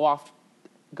going to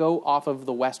go off of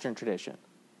the Western tradition,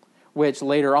 which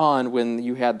later on, when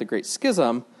you had the Great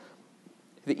Schism,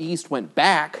 the East went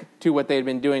back to what they had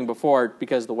been doing before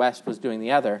because the West was doing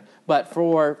the other. But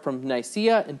from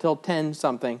Nicaea until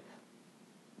 10-something,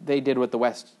 they did what the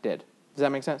West did. Does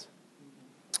that make sense?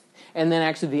 And then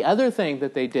actually the other thing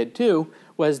that they did too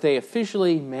was they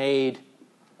officially made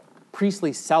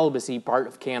priestly celibacy part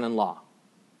of canon law.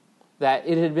 That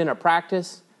it had been a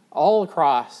practice all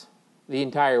across the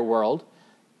entire world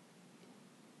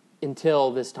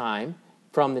until this time,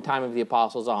 from the time of the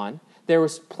apostles on. There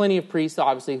was plenty of priests,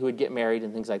 obviously, who would get married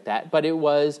and things like that, but it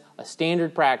was a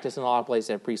standard practice in a lot of places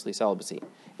to have priestly celibacy.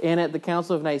 And at the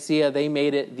Council of Nicaea, they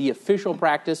made it the official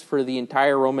practice for the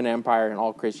entire Roman Empire and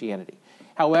all Christianity.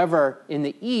 However, in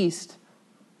the East,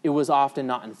 it was often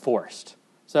not enforced.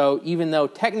 So even though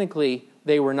technically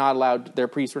their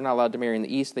priests were not allowed to marry in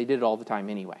the East, they did it all the time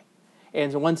anyway.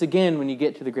 And so once again, when you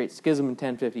get to the Great Schism in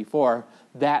 1054,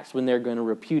 that's when they're going to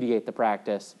repudiate the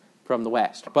practice from the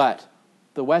West. But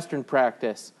the Western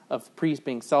practice of priests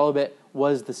being celibate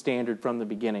was the standard from the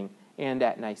beginning. And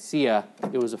at Nicaea,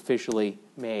 it was officially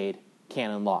made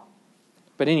canon law.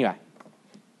 But anyway,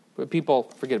 but people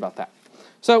forget about that.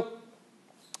 So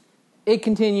it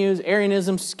continues.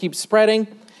 Arianism keeps spreading.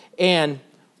 And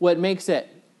what makes it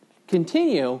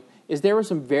continue is there were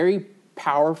some very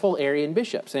powerful Arian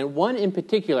bishops. And one in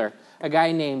particular, a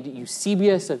guy named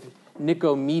Eusebius of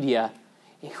Nicomedia,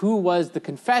 who was the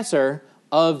confessor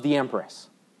of the empress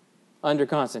under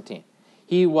Constantine.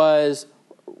 He was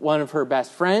one of her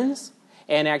best friends,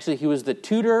 and actually he was the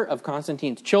tutor of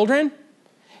Constantine's children,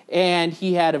 and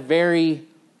he had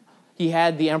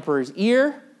the emperor's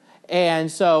ear, and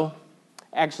so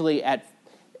actually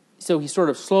so he sort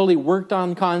of slowly worked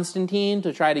on Constantine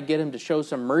to try to get him to show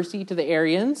some mercy to the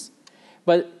Arians.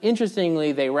 But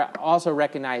interestingly, they also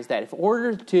recognized that if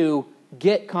order to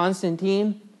get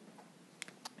Constantine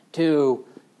to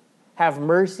have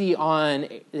mercy on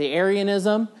the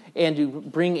Arianism and to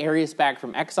bring Arius back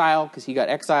from exile, because he got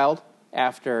exiled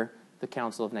after the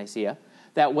Council of Nicaea,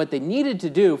 that what they needed to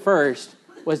do first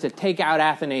was to take out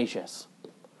Athanasius,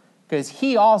 because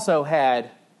he also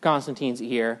had Constantine's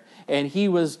ear, and he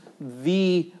was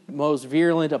the most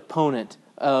virulent opponent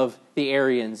of the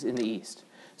Arians in the East.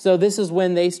 So this is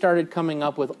when they started coming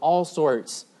up with all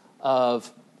sorts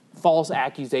of false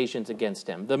accusations against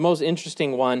him. The most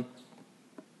interesting one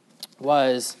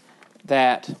was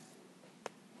that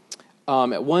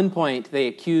at one point they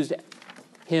accused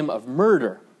him of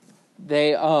murder.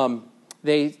 They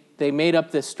made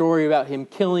up this story about him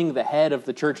killing the head of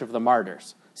the Church of the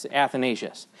Martyrs,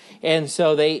 Athanasius. And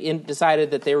so they decided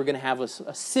that they were going to have a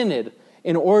synod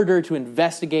in order to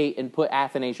investigate and put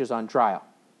Athanasius on trial.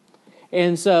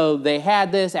 And so they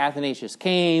had this. Athanasius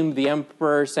came. The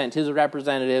emperor sent his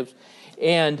representatives.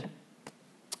 And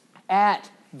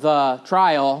at the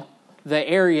trial, the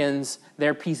Arians,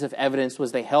 their piece of evidence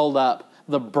was they held up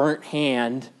the burnt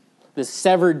hand, the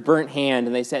severed burnt hand,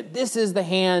 and they said, this is the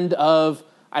hand of,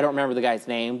 I don't remember the guy's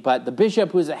name, but the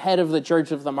bishop who was the head of the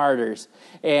Church of the Martyrs.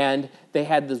 And they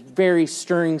had this very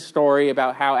stirring story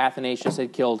about how Athanasius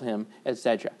had killed him,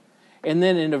 etc. And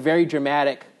then in a very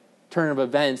dramatic turn of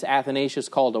events, Athanasius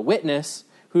called a witness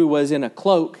who was in a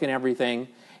cloak and everything,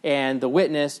 and the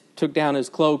witness took down his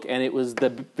cloak, and it was the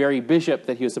very bishop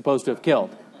that he was supposed to have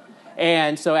killed.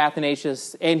 And so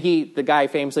Athanasius, the guy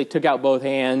famously took out both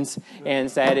hands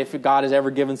and said, if God has ever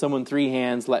given someone 3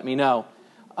 hands, let me know.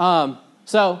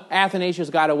 So Athanasius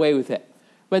got away with it.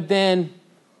 But then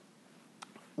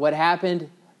what happened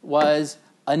was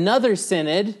another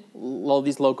synod,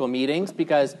 these local meetings,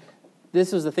 because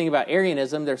this was the thing about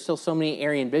Arianism, there's still so many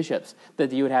Arian bishops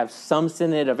that you would have some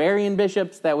synod of Arian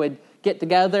bishops that would get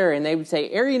together and they would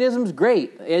say, Arianism's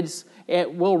great.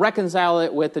 We'll reconcile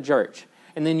it with the church.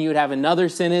 And then you would have another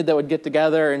synod that would get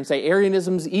together and say,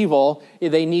 Arianism's evil.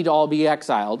 They need to all be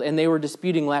exiled. And they were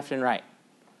disputing left and right.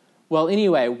 Well,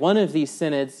 anyway, one of these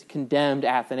synods condemned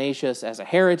Athanasius as a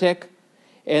heretic,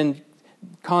 and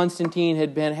Constantine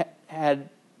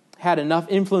had enough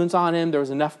influence on him. There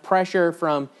was enough pressure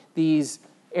from these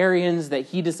Arians that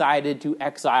he decided to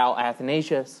exile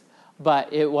Athanasius,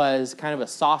 but it was kind of a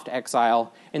soft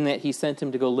exile in that he sent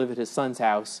him to go live at his son's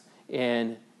house,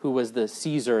 who was the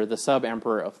Caesar, the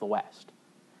sub-emperor of the West.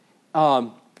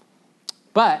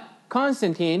 But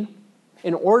Constantine,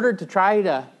 in order to try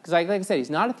to, because like I said, he's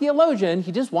not a theologian,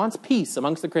 he just wants peace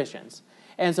amongst the Christians.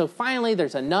 And so finally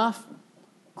there's enough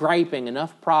griping,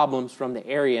 enough problems from the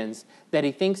Arians that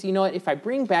he thinks, you know what, if I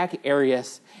bring back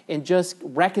Arius and just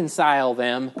reconcile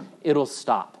them, it'll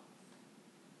stop.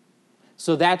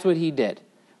 So that's what he did,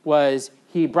 was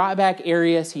he brought back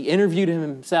Arius, he interviewed him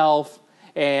himself,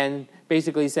 and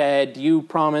basically said, do you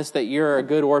promise that you're a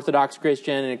good Orthodox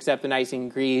Christian and accept the Nicene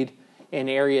Creed? And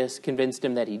Arius convinced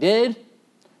him that he did.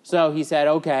 So he said,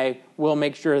 okay, we'll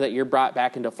make sure that you're brought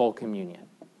back into full communion.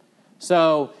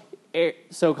 So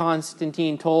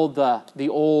Constantine told the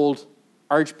old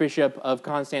Archbishop of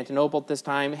Constantinople at this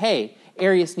time, hey,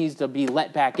 Arius needs to be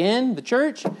let back in the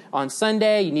church on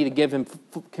Sunday. You need to give him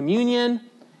communion.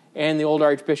 And the old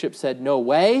Archbishop said, no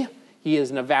way. He is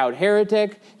an avowed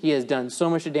heretic. He has done so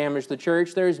much damage to the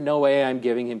church. There is no way I'm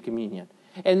giving him communion.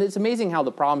 And it's amazing how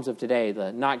the problems of today,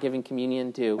 the not giving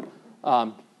communion to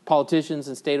politicians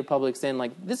and state of public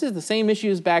sin, this is the same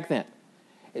issues back then.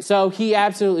 So he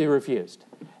absolutely refused.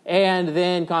 And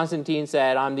then Constantine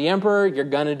said, I'm the emperor, you're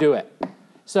going to do it.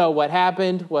 So what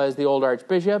happened was the old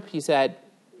archbishop, he said,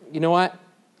 you know what?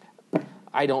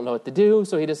 I don't know what to do.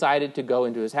 So he decided to go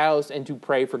into his house and to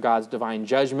pray for God's divine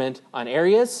judgment on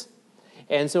Arius.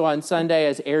 And so on Sunday,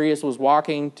 as Arius was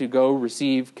walking to go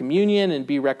receive communion and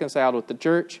be reconciled with the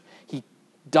church, he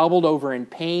doubled over in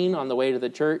pain on the way to the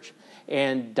church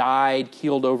and died,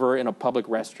 keeled over in a public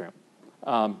restroom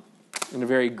in a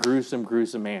very gruesome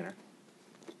manner.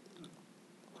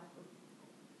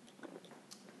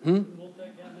 Yeah,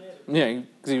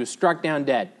 because he was struck down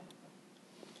dead.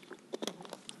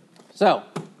 So,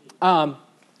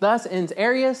 thus ends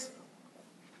Arius,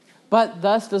 but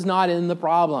thus does not end the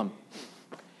problem.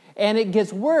 And it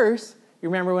gets worse. You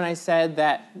remember when I said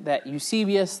that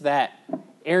Eusebius, that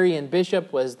Arian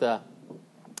bishop, was the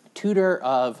tutor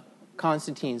of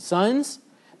Constantine's sons?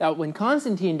 That when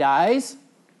Constantine dies,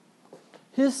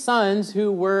 his sons,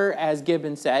 who were, as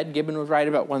Gibbon said, Gibbon was right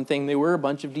about one thing, they were a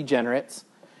bunch of degenerates,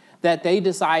 that they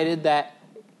decided that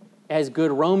as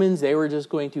good Romans, they were just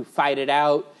going to fight it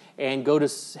out and go to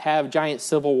have giant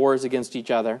civil wars against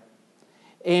each other.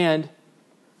 And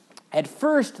at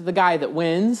first, the guy that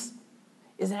wins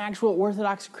is an actual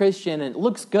Orthodox Christian, and it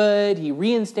looks good. He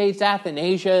reinstates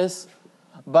Athanasius,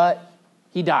 but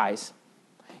he dies.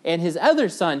 And his other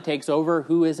son takes over,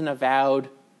 who is an avowed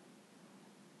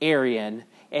Arian,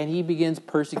 and he begins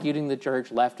persecuting the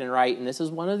church left and right. And this is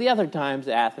one of the other times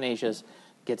that Athanasius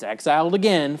gets exiled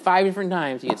again. 5 different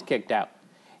times he gets kicked out.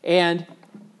 And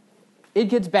it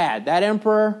gets bad. That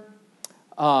emperor,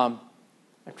 I'm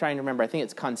trying to remember, I think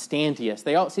it's Constantius.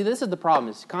 See, this is the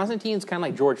problem. Constantine's kind of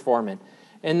like George Foreman,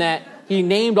 in that he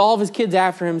named all of his kids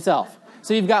after himself.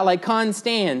 So you've got like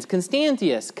Constantius,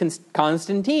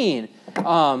 Constantine.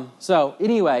 So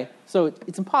anyway, so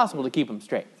it's impossible to keep them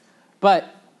straight.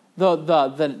 But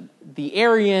the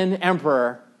Arian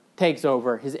emperor takes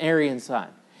over, his Arian son,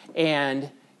 and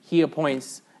he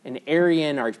appoints an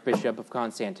Arian archbishop of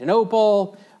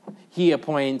Constantinople. He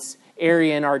appoints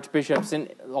Arian archbishops in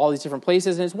all these different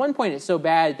places. And at one point, it's so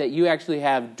bad that you actually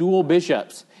have dual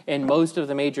bishops in most of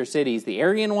the major cities, the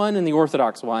Arian one and the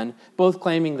Orthodox one, both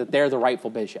claiming that they're the rightful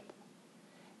bishop.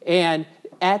 And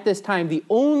at this time, the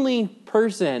only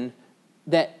person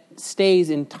that stays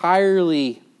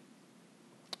entirely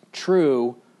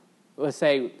true, let's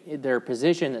say their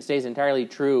position that stays entirely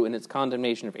true in its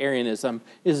condemnation of Arianism,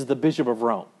 is the Bishop of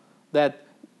Rome. That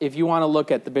if you want to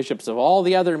look at the bishops of all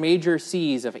the other major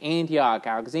sees of Antioch,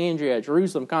 Alexandria,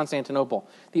 Jerusalem, Constantinople,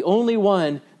 the only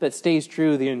one that stays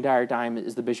true the entire time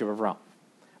is the Bishop of Rome.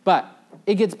 But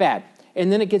it gets bad.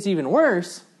 And then it gets even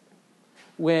worse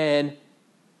when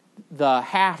the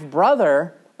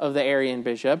half-brother of the Arian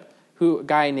bishop, a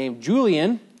guy named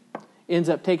Julian, ends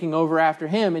up taking over after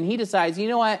him, and he decides, you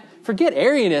know what, forget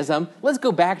Arianism, let's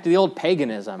go back to the old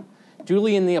paganism.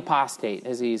 Julian the Apostate,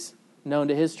 as he's known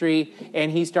to history,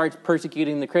 and he starts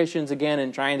persecuting the Christians again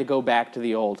and trying to go back to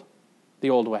the old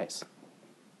ways.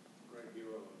 Great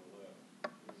hero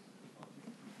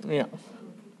on the left.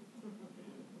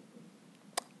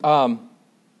 Yeah.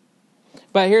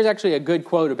 But here's actually a good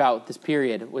quote about this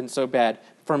period when it's so bad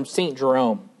from St.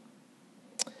 Jerome,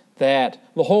 that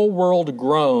the whole world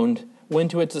groaned when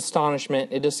to its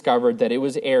astonishment it discovered that it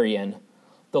was Arian.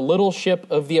 The little ship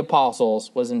of the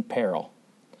apostles was in peril.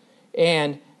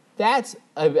 And that's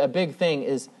a big thing,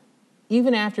 is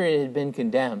even after it had been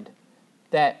condemned,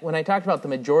 that when I talked about the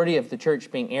majority of the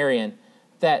church being Arian,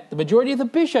 that the majority of the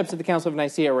bishops at the Council of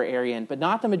Nicaea were Arian, but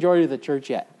not the majority of the church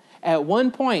yet. At one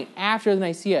point after the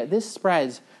Nicaea, this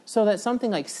spreads so that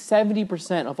something like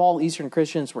 70% of all Eastern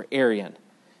Christians were Arian.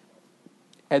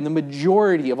 And the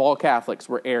majority of all Catholics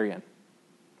were Arian.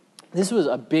 This was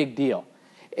a big deal.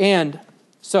 And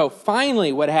so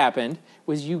finally what happened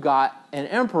was you got an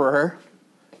emperor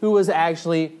who was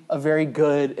actually a very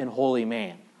good and holy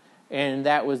man. And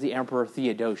that was the Emperor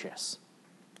Theodosius.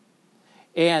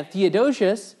 And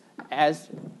Theodosius, as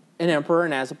an emperor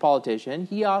and as a politician,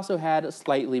 he also had a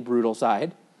slightly brutal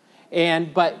side.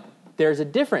 But there's a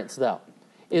difference, though.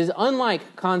 It is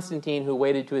unlike Constantine, who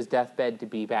waited to his deathbed to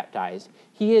be baptized.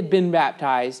 He had been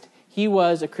baptized. He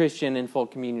was a Christian in full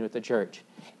communion with the church.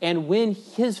 And when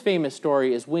his famous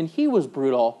story is when he was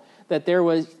brutal, that there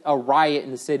was a riot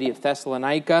in the city of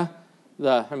Thessalonica.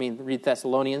 Read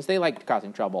Thessalonians, they liked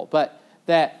causing trouble. But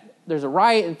that there's a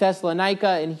riot in Thessalonica,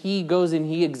 and he goes and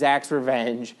he exacts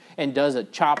revenge and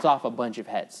chops off a bunch of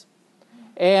heads.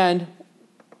 And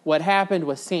what happened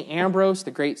was St. Ambrose,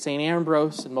 the great St.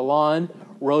 Ambrose in Milan,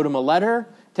 wrote him a letter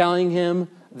telling him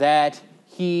that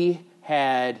he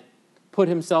had put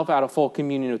himself out of full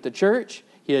communion with the church,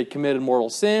 he had committed mortal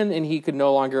sin, and he could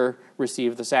no longer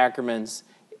receive the sacraments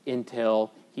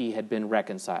until he had been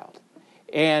reconciled.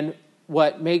 And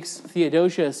what makes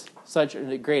Theodosius such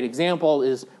a great example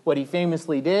is what he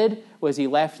famously did was he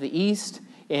left the east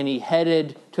and he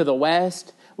headed to the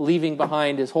west leaving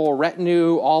behind his whole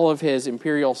retinue, all of his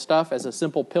imperial stuff as a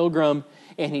simple pilgrim,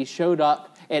 and he showed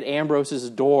up at Ambrose's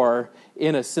door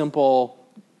in a simple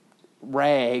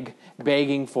rag,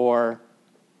 begging for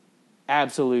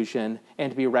absolution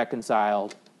and to be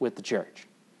reconciled with the church,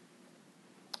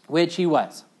 which he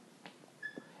was.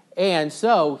 And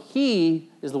so he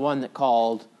is the one that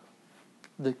called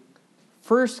the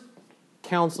First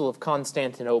Council of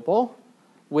Constantinople,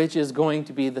 which is going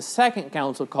to be the second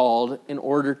council called in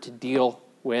order to deal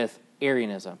with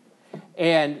Arianism.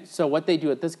 And so what they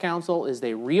do at this council is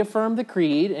they reaffirm the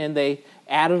creed, and they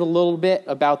added a little bit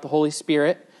about the Holy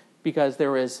Spirit, because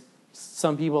there was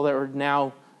some people that were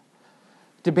now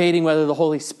debating whether the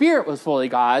Holy Spirit was fully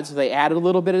God, so they added a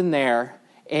little bit in there,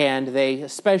 and they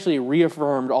especially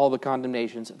reaffirmed all the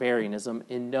condemnations of Arianism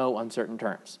in no uncertain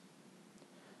terms.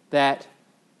 That's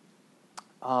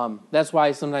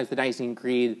why sometimes the Nicene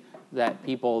Creed, that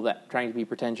people that trying to be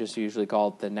pretentious usually call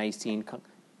it the Nicene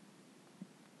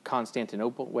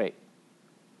Constantinople. Wait,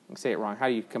 I say it wrong. How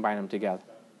do you combine them together?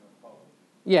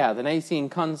 Yeah, the Nicene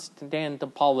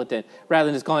Constantinopolitan, rather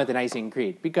than just calling it the Nicene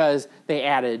Creed, because they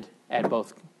added at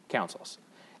both councils.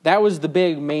 That was the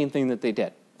big main thing that they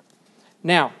did.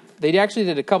 Now, they actually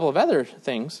did a couple of other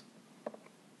things.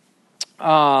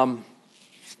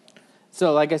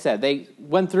 So, like I said, they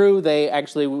went through,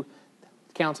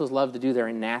 councils love to do their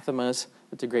anathemas.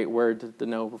 That's a great word to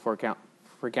know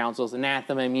for councils.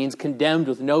 Anathema means condemned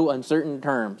with no uncertain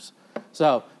terms.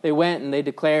 So, they went and they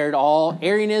declared all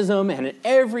Arianism and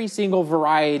every single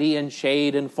variety and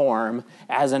shade and form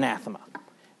as anathema.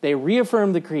 They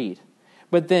reaffirmed the creed.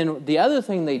 But then the other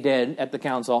thing they did at the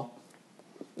council,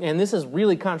 and this is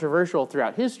really controversial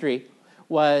throughout history,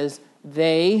 was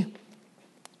they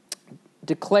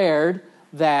declared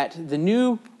that the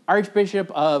new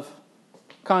Archbishop of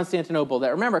Constantinople,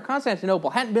 that remember,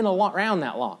 Constantinople hadn't been around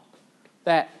that long,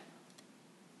 that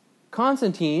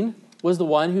Constantine was the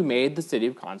one who made the city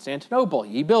of Constantinople.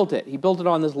 He built it. He built it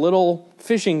on this little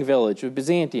fishing village of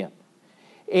Byzantium.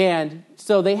 And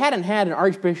so they hadn't had an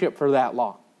archbishop for that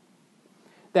long.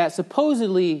 That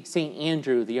supposedly St.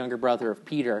 Andrew, the younger brother of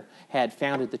Peter, had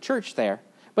founded the church there,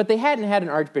 but they hadn't had an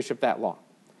archbishop that long.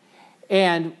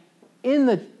 And in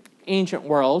the ancient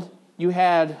world, you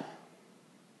had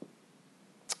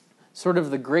sort of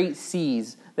the great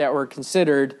sees that were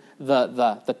considered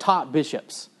the top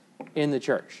bishops in the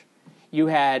church. You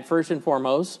had, first and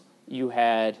foremost, you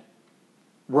had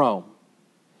Rome.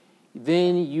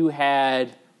 Then you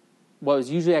had what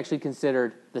was usually actually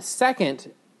considered the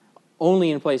second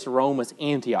only in place of Rome was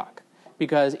Antioch,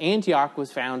 because Antioch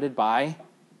was founded by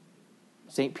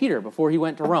St. Peter before he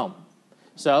went to Rome.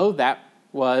 So that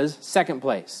was second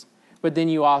place. But then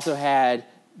you also had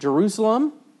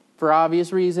Jerusalem, for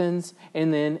obvious reasons,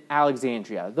 and then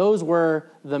Alexandria. Those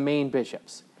were the main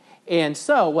bishops. And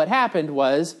so what happened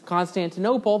was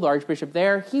Constantinople, the archbishop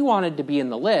there, he wanted to be in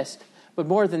the list, but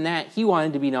more than that, he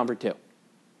wanted to be number 2.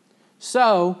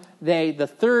 So the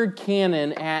third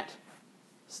canon at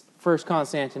First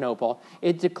Constantinople,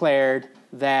 it declared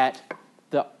that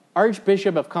the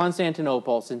Archbishop of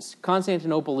Constantinople, since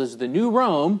Constantinople is the new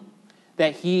Rome,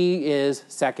 that he is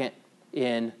second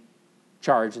in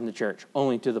charge in the church,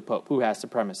 only to the Pope, who has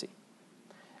supremacy.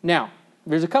 Now,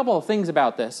 there's a couple of things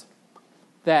about this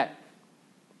that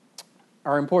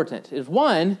are important.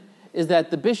 One is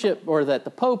that the bishop, or that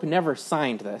the Pope, never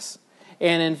signed this.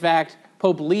 And in fact,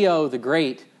 Pope Leo the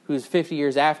Great, who's 50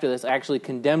 years after this, actually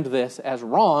condemned this as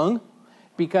wrong,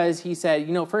 because he said,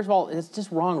 first of all, it's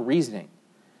just wrong reasoning.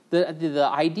 The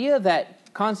idea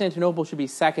that Constantinople should be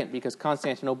second because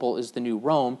Constantinople is the new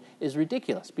Rome is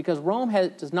ridiculous, because Rome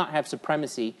does not have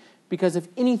supremacy because of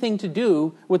anything to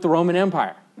do with the Roman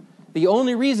Empire. The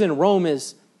only reason Rome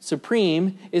is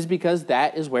supreme is because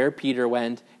that is where Peter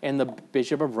went, and the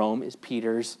Bishop of Rome is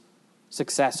Peter's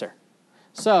successor.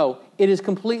 So it is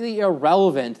completely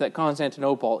irrelevant that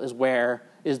Constantinople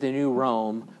is the new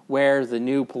Rome, where the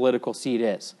new political seat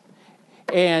is.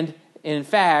 And in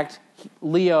fact,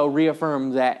 Leo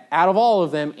reaffirmed that out of all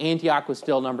of them, Antioch was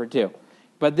still number 2.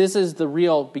 But this is the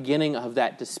real beginning of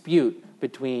that dispute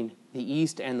between the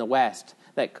East and the West,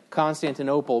 that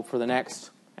Constantinople for the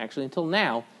next, actually until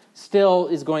now, still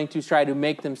is going to try to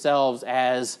make themselves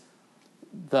as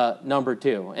the number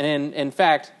 2. And in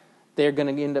fact, they're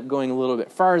going to end up going a little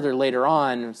bit farther later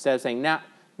on, instead of saying, not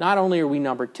only are we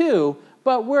number 2,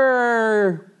 but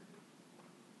we're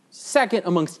second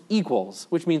amongst equals,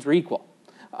 which means we're equal.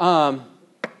 But,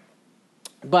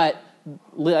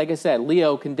 like I said,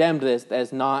 Leo condemned this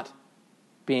as not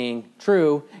being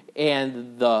true,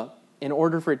 and in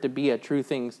order for it to be a true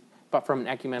thing, but from an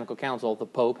ecumenical council, the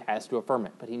Pope has to affirm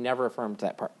it, but he never affirmed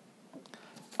that part.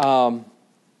 All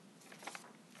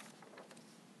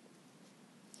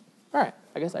right,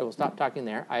 I guess I will stop talking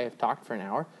there. I have talked for an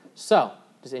hour. So,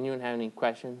 does anyone have any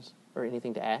questions or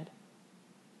anything to add?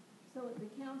 So at the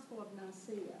Council of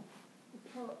Nicaea, the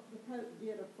Pope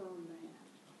did affirm that.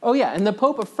 Oh, yeah, and the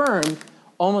Pope affirmed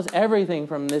almost everything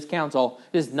from this council.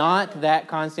 It is not that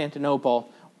Constantinople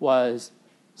was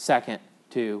second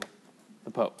to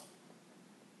the Pope.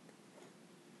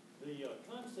 The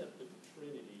concept of the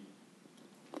Trinity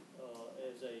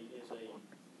as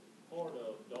a part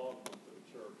of dogma for the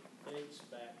church dates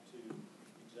back to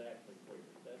exactly where.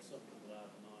 That's something that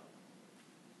I've not.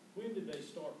 When did they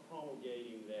start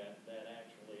promulgating that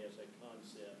actually as a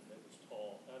concept that was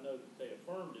taught? I know that they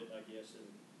affirmed it, I guess, in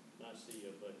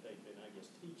Nicaea, but they've been, I guess,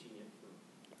 teaching it for.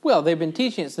 Well, they've been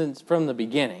teaching it since from the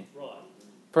beginning, Right.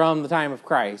 From the time of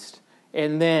Christ.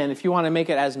 And then if you want to make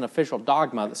it as an official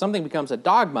dogma, that something becomes a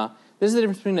dogma, this is the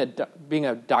difference between being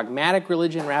a dogmatic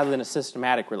religion rather than a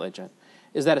systematic religion.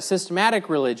 Is that a systematic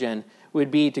religion would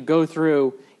be to go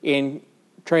through and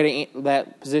try to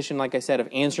that position, like I said, of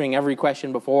answering every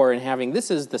question before and having this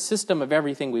is the system of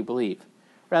everything we believe.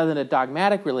 Rather than a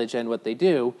dogmatic religion, what they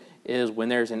do is when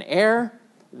there's an error,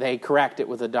 they correct it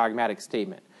with a dogmatic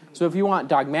statement. So if you want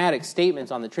dogmatic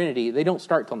statements on the Trinity, they don't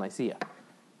start till Nicaea.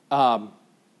 And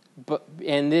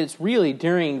it's really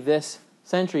during this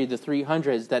century, the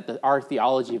 300s, that our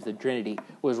theology of the Trinity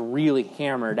was really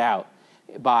hammered out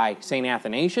by St.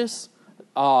 Athanasius,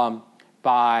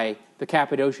 by the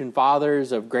Cappadocian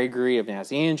Fathers of Gregory of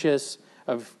Nazianzus,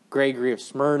 of Gregory of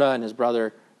Smyrna and his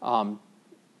brother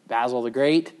Basil the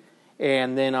Great,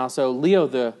 and then also Leo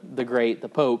the Great, the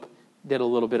Pope, did a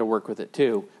little bit of work with it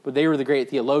too. But they were the great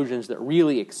theologians that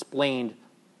really explained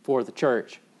for the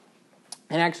church.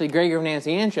 And actually, Gregory of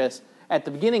Nazianzus, at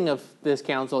the beginning of this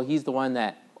council, he's the one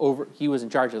he was in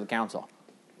charge of the council.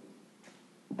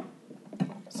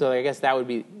 So I guess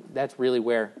that's really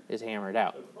where it's hammered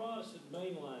out. The Protestant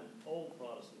mainline, old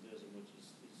Protestantism, which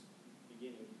is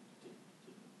beginning to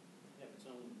have its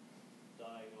own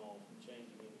dying off and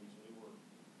changing in these newer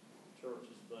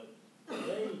churches, but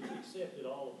they accepted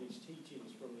all of these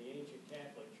teachings from the ancient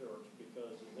Catholic Church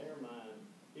because in their mind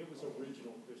it was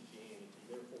original Christianity,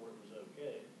 therefore it was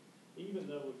okay. Even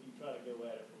though if you try to go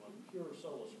at it from a pure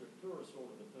sola scriptura sort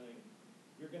of a thing,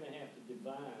 you're going to have to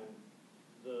divine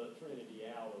the Trinity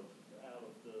out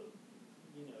of the,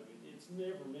 it's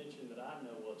never mentioned that I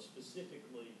know of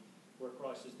specifically where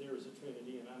Christ says there is a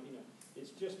Trinity, and it's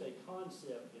just a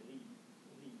concept that he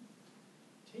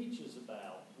teaches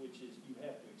about, which is you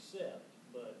have to accept.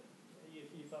 But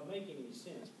if I'm making any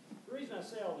sense, the reason I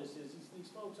say all this is these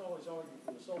folks always argue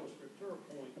from the sola scriptura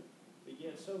point, but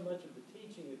yet so much of the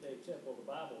teaching that they accept of the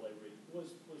Bible they read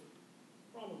was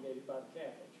promulgated by the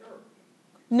Catholic Church.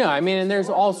 No, and there's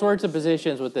all sorts of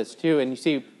positions with this too, and you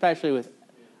see, especially with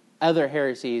other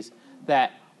heresies,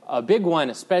 that a big one,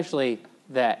 especially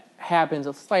that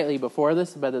happens slightly before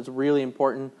this, but it's really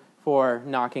important for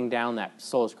knocking down that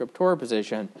sola scriptura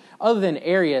position, other than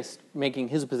Arius making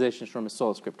his positions from a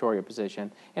sola scriptura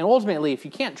position. And ultimately, if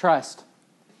you can't trust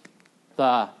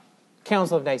the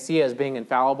Council of Nicaea as being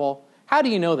infallible, how do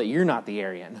you know that you're not the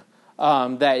Arian?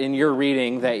 That in your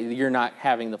reading, that you're not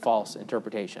having the false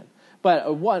interpretation.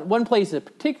 But one place in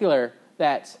particular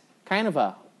that's kind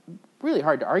of really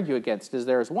hard to argue against is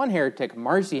there's one heretic,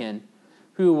 Marcion,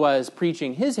 who was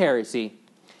preaching his heresy.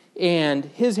 And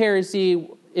his heresy,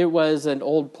 it was an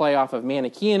old play off of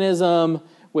Manichaeanism,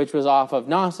 which was off of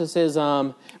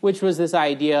Gnosticism, which was this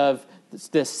idea of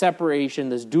this separation,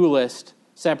 this dualist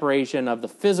separation of the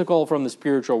physical from the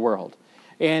spiritual world.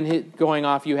 And going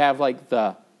off, you have like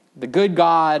the good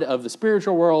God of the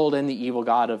spiritual world and the evil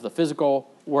God of the physical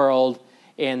world,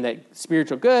 and that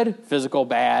spiritual good, physical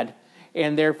bad,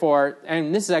 and therefore,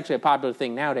 and this is actually a popular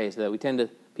thing nowadays, that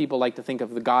people like to think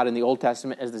of the God in the Old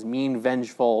Testament as this mean,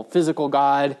 vengeful, physical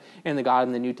God, and the God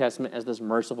in the New Testament as this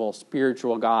merciful,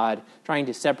 spiritual God, trying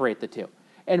to separate the two.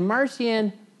 And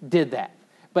Marcion did that.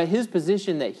 But his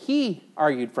position that he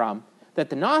argued from, that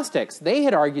the Gnostics, they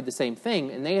had argued the same thing,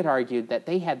 and they had argued that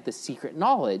they had the secret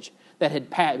knowledge that had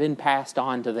been passed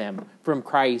on to them from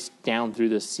Christ down through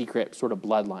this secret sort of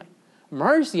bloodline.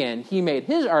 Marcion, he made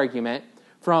his argument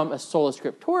from a sola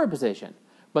scriptura position.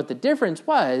 But the difference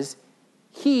was,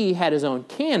 he had his own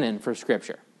canon for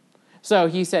Scripture. So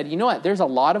he said, you know what, there's a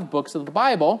lot of books of the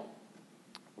Bible,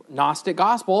 Gnostic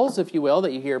Gospels, if you will,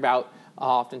 that you hear about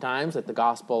oftentimes, like the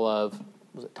Gospel of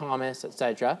Thomas,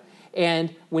 etc.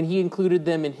 And when he included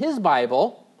them in his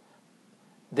Bible,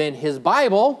 then his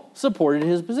Bible supported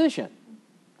his position.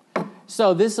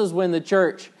 So this is when the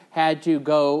church had to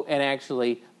go and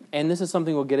actually, and this is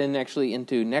something we'll get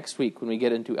into next week when we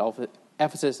get into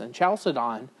Ephesus and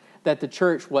Chalcedon,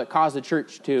 that what caused the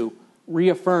church to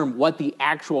reaffirm what the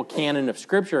actual canon of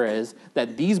Scripture is,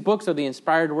 that these books are the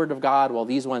inspired Word of God while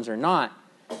these ones are not,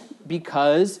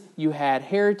 because you had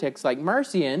heretics like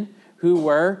Marcion who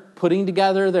were putting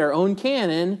together their own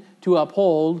canon to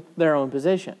uphold their own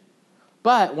position.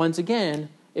 But once again,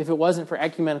 if it wasn't for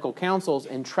ecumenical councils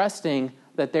and trusting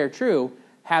that they're true,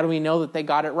 how do we know that they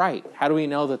got it right? How do we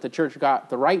know that the church got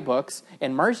the right books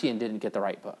and Marcion didn't get the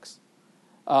right books?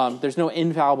 There's no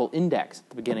infallible index at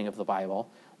the beginning of the Bible.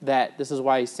 This is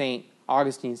why St.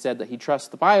 Augustine said that he trusts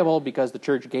the Bible because the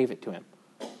church gave it to him.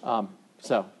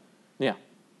 Yeah.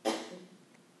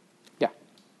 Yeah.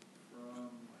 From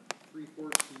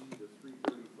 314 to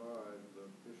 335, the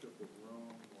Bishop of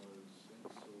Rome was Saint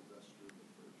Sylvester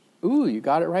I. Ooh, you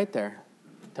got it right there,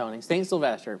 Tony. Saint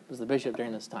Sylvester was the bishop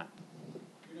during this time.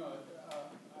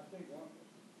 I think one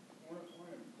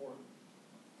important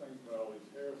thing about all these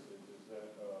heresies is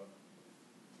that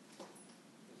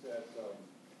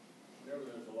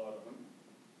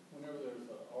whenever there's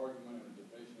an argument or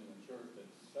division in the church, that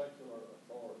secular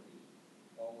authorities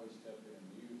always step in and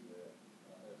use that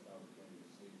as an opportunity to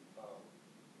seize power.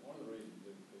 One of the reasons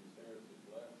that these heresies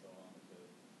last so long is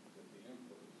that the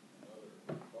emperors and other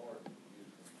authorities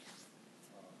use them for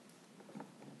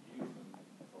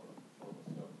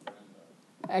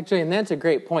self-aggrandizement. Actually, and that's a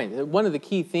great point. One of the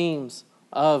key themes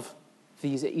of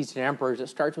these Eastern emperors, it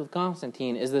starts with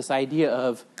Constantine, is this idea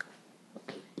of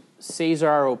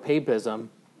Caesaropapism,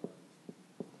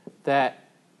 that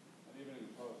And even in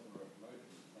the Protestant Reformation,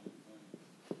 it's the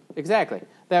same thing. exactly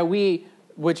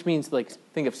which means like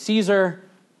think of Caesar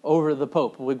over the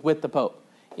Pope, with the Pope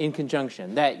in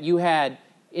conjunction. That you had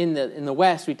in the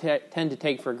West, we tend to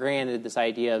take for granted this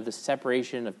idea of the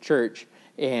separation of church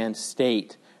and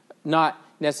state, not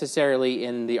necessarily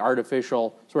in the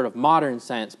artificial sort of modern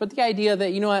sense, but the idea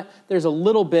that there's a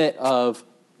little bit of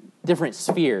different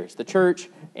spheres, the church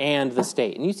and the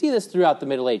state. And you see this throughout the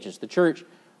Middle Ages. The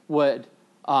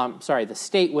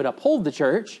state would uphold the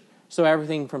church, so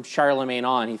everything from Charlemagne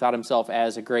on, he thought himself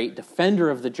as a great defender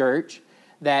of the church,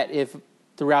 that if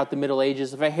throughout the Middle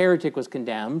Ages, if a heretic was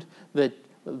condemned,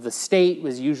 the state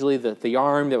was usually the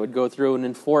arm that would go through and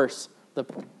enforce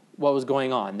what was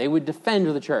going on. They would defend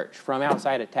the church from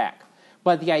outside attack.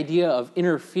 But the idea of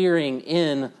interfering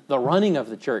in the running of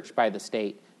the church by the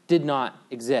state did not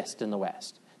exist in the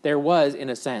West. There was, in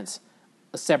a sense,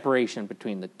 a separation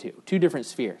between the two different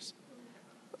spheres.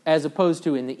 As opposed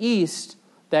to in the East,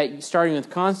 that starting with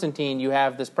Constantine, you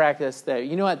have this practice that,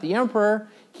 the emperor,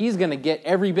 he's going to get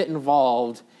every bit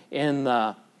involved in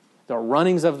the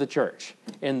runnings of the church,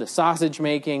 in the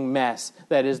sausage-making mess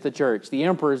that is the church. The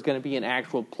emperor is going to be an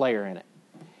actual player in it.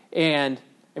 And,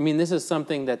 this is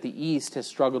something that the East has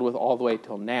struggled with all the way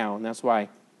till now, and that's why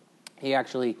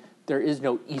there is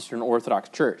no Eastern Orthodox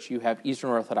Church. You have Eastern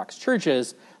Orthodox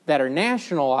churches that are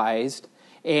nationalized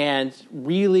and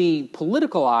really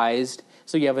politicalized.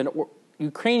 So you have an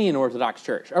Ukrainian Orthodox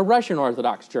Church, a Russian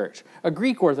Orthodox Church, a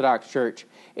Greek Orthodox Church,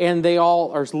 and they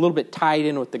all are a little bit tied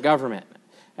in with the government.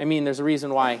 There's a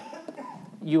reason why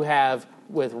you have,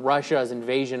 with Russia's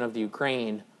invasion of the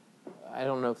Ukraine, I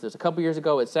don't know if there's a couple years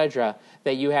ago, etc.,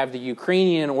 that you have the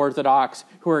Ukrainian Orthodox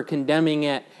who are condemning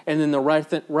it, and then the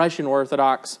Russian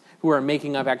Orthodox who are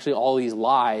making up actually all these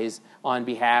lies on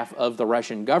behalf of the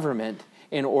Russian government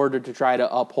in order to try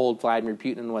to uphold Vladimir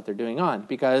Putin and what they're doing on.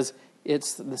 Because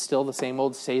it's still the same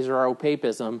old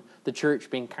Caesaropapism, the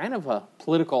church being kind of a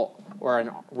political or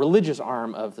a religious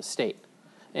arm of the state.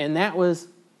 And that was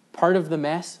part of the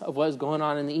mess of what was going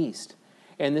on in the East.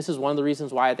 And this is one of the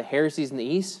reasons why the heresies in the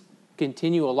East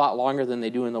continue a lot longer than they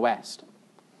do in the West.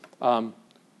 And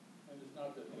it's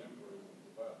not that the emperor is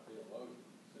a devout theologian,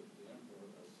 it's that the emperor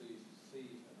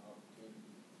sees an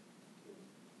opportunity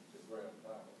to grab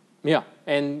power. Yeah,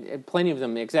 and plenty of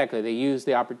them, exactly. They use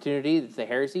the opportunity, it's the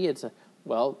heresy. If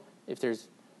there's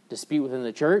dispute within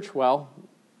the church,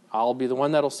 I'll be the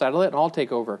one that'll settle it and I'll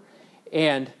take over.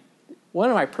 And one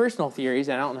of my personal theories,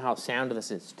 and I don't know how sound this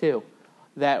is too,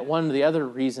 that one of the other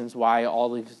reasons why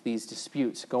all of these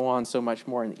disputes go on so much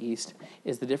more in the East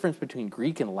is the difference between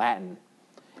Greek and Latin.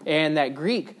 And that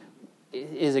Greek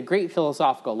is a great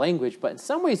philosophical language, but in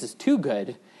some ways it's too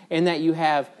good, in that you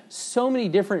have so many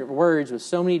different words with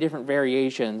so many different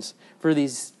variations for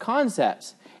these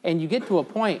concepts. And you get to a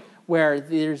point where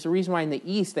there's a reason why in the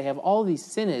East they have all these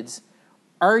synods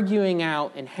arguing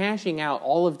out and hashing out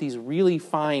all of these really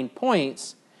fine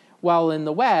points, while in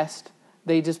the West,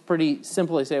 they just pretty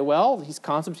simply say, he's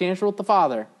consubstantial with the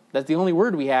Father. That's the only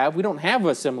word we have. We don't have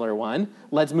a similar one.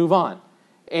 Let's move on.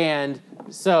 And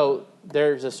so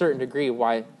there's a certain degree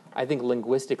why I think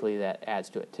linguistically that adds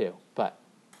to it too, but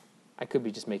I could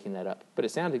be just making that up. But it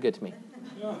sounded good to me.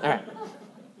 All right.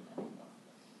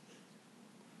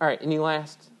 All right, any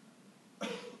last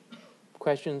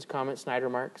questions, comments, snide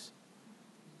remarks?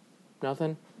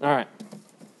 Nothing? All right.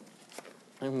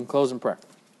 I'm going to close in prayer.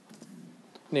 In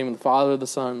the name of the Father, the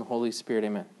Son, and the Holy Spirit,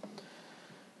 amen.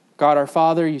 God our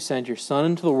Father, you sent your Son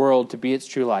into the world to be its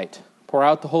true light. Pour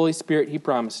out the Holy Spirit he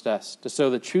promised us, to sow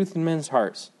the truth in men's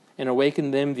hearts, and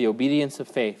awaken them the obedience of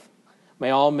faith. May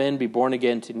all men be born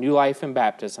again to new life and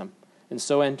baptism, and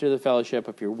so enter the fellowship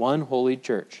of your one holy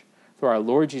church. Through our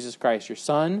Lord Jesus Christ, your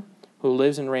Son, who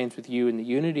lives and reigns with you in the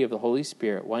unity of the Holy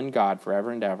Spirit, one God,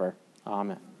 forever and ever.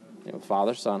 Amen. In the name of the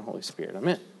Father, Son, Holy Spirit.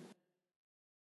 Amen.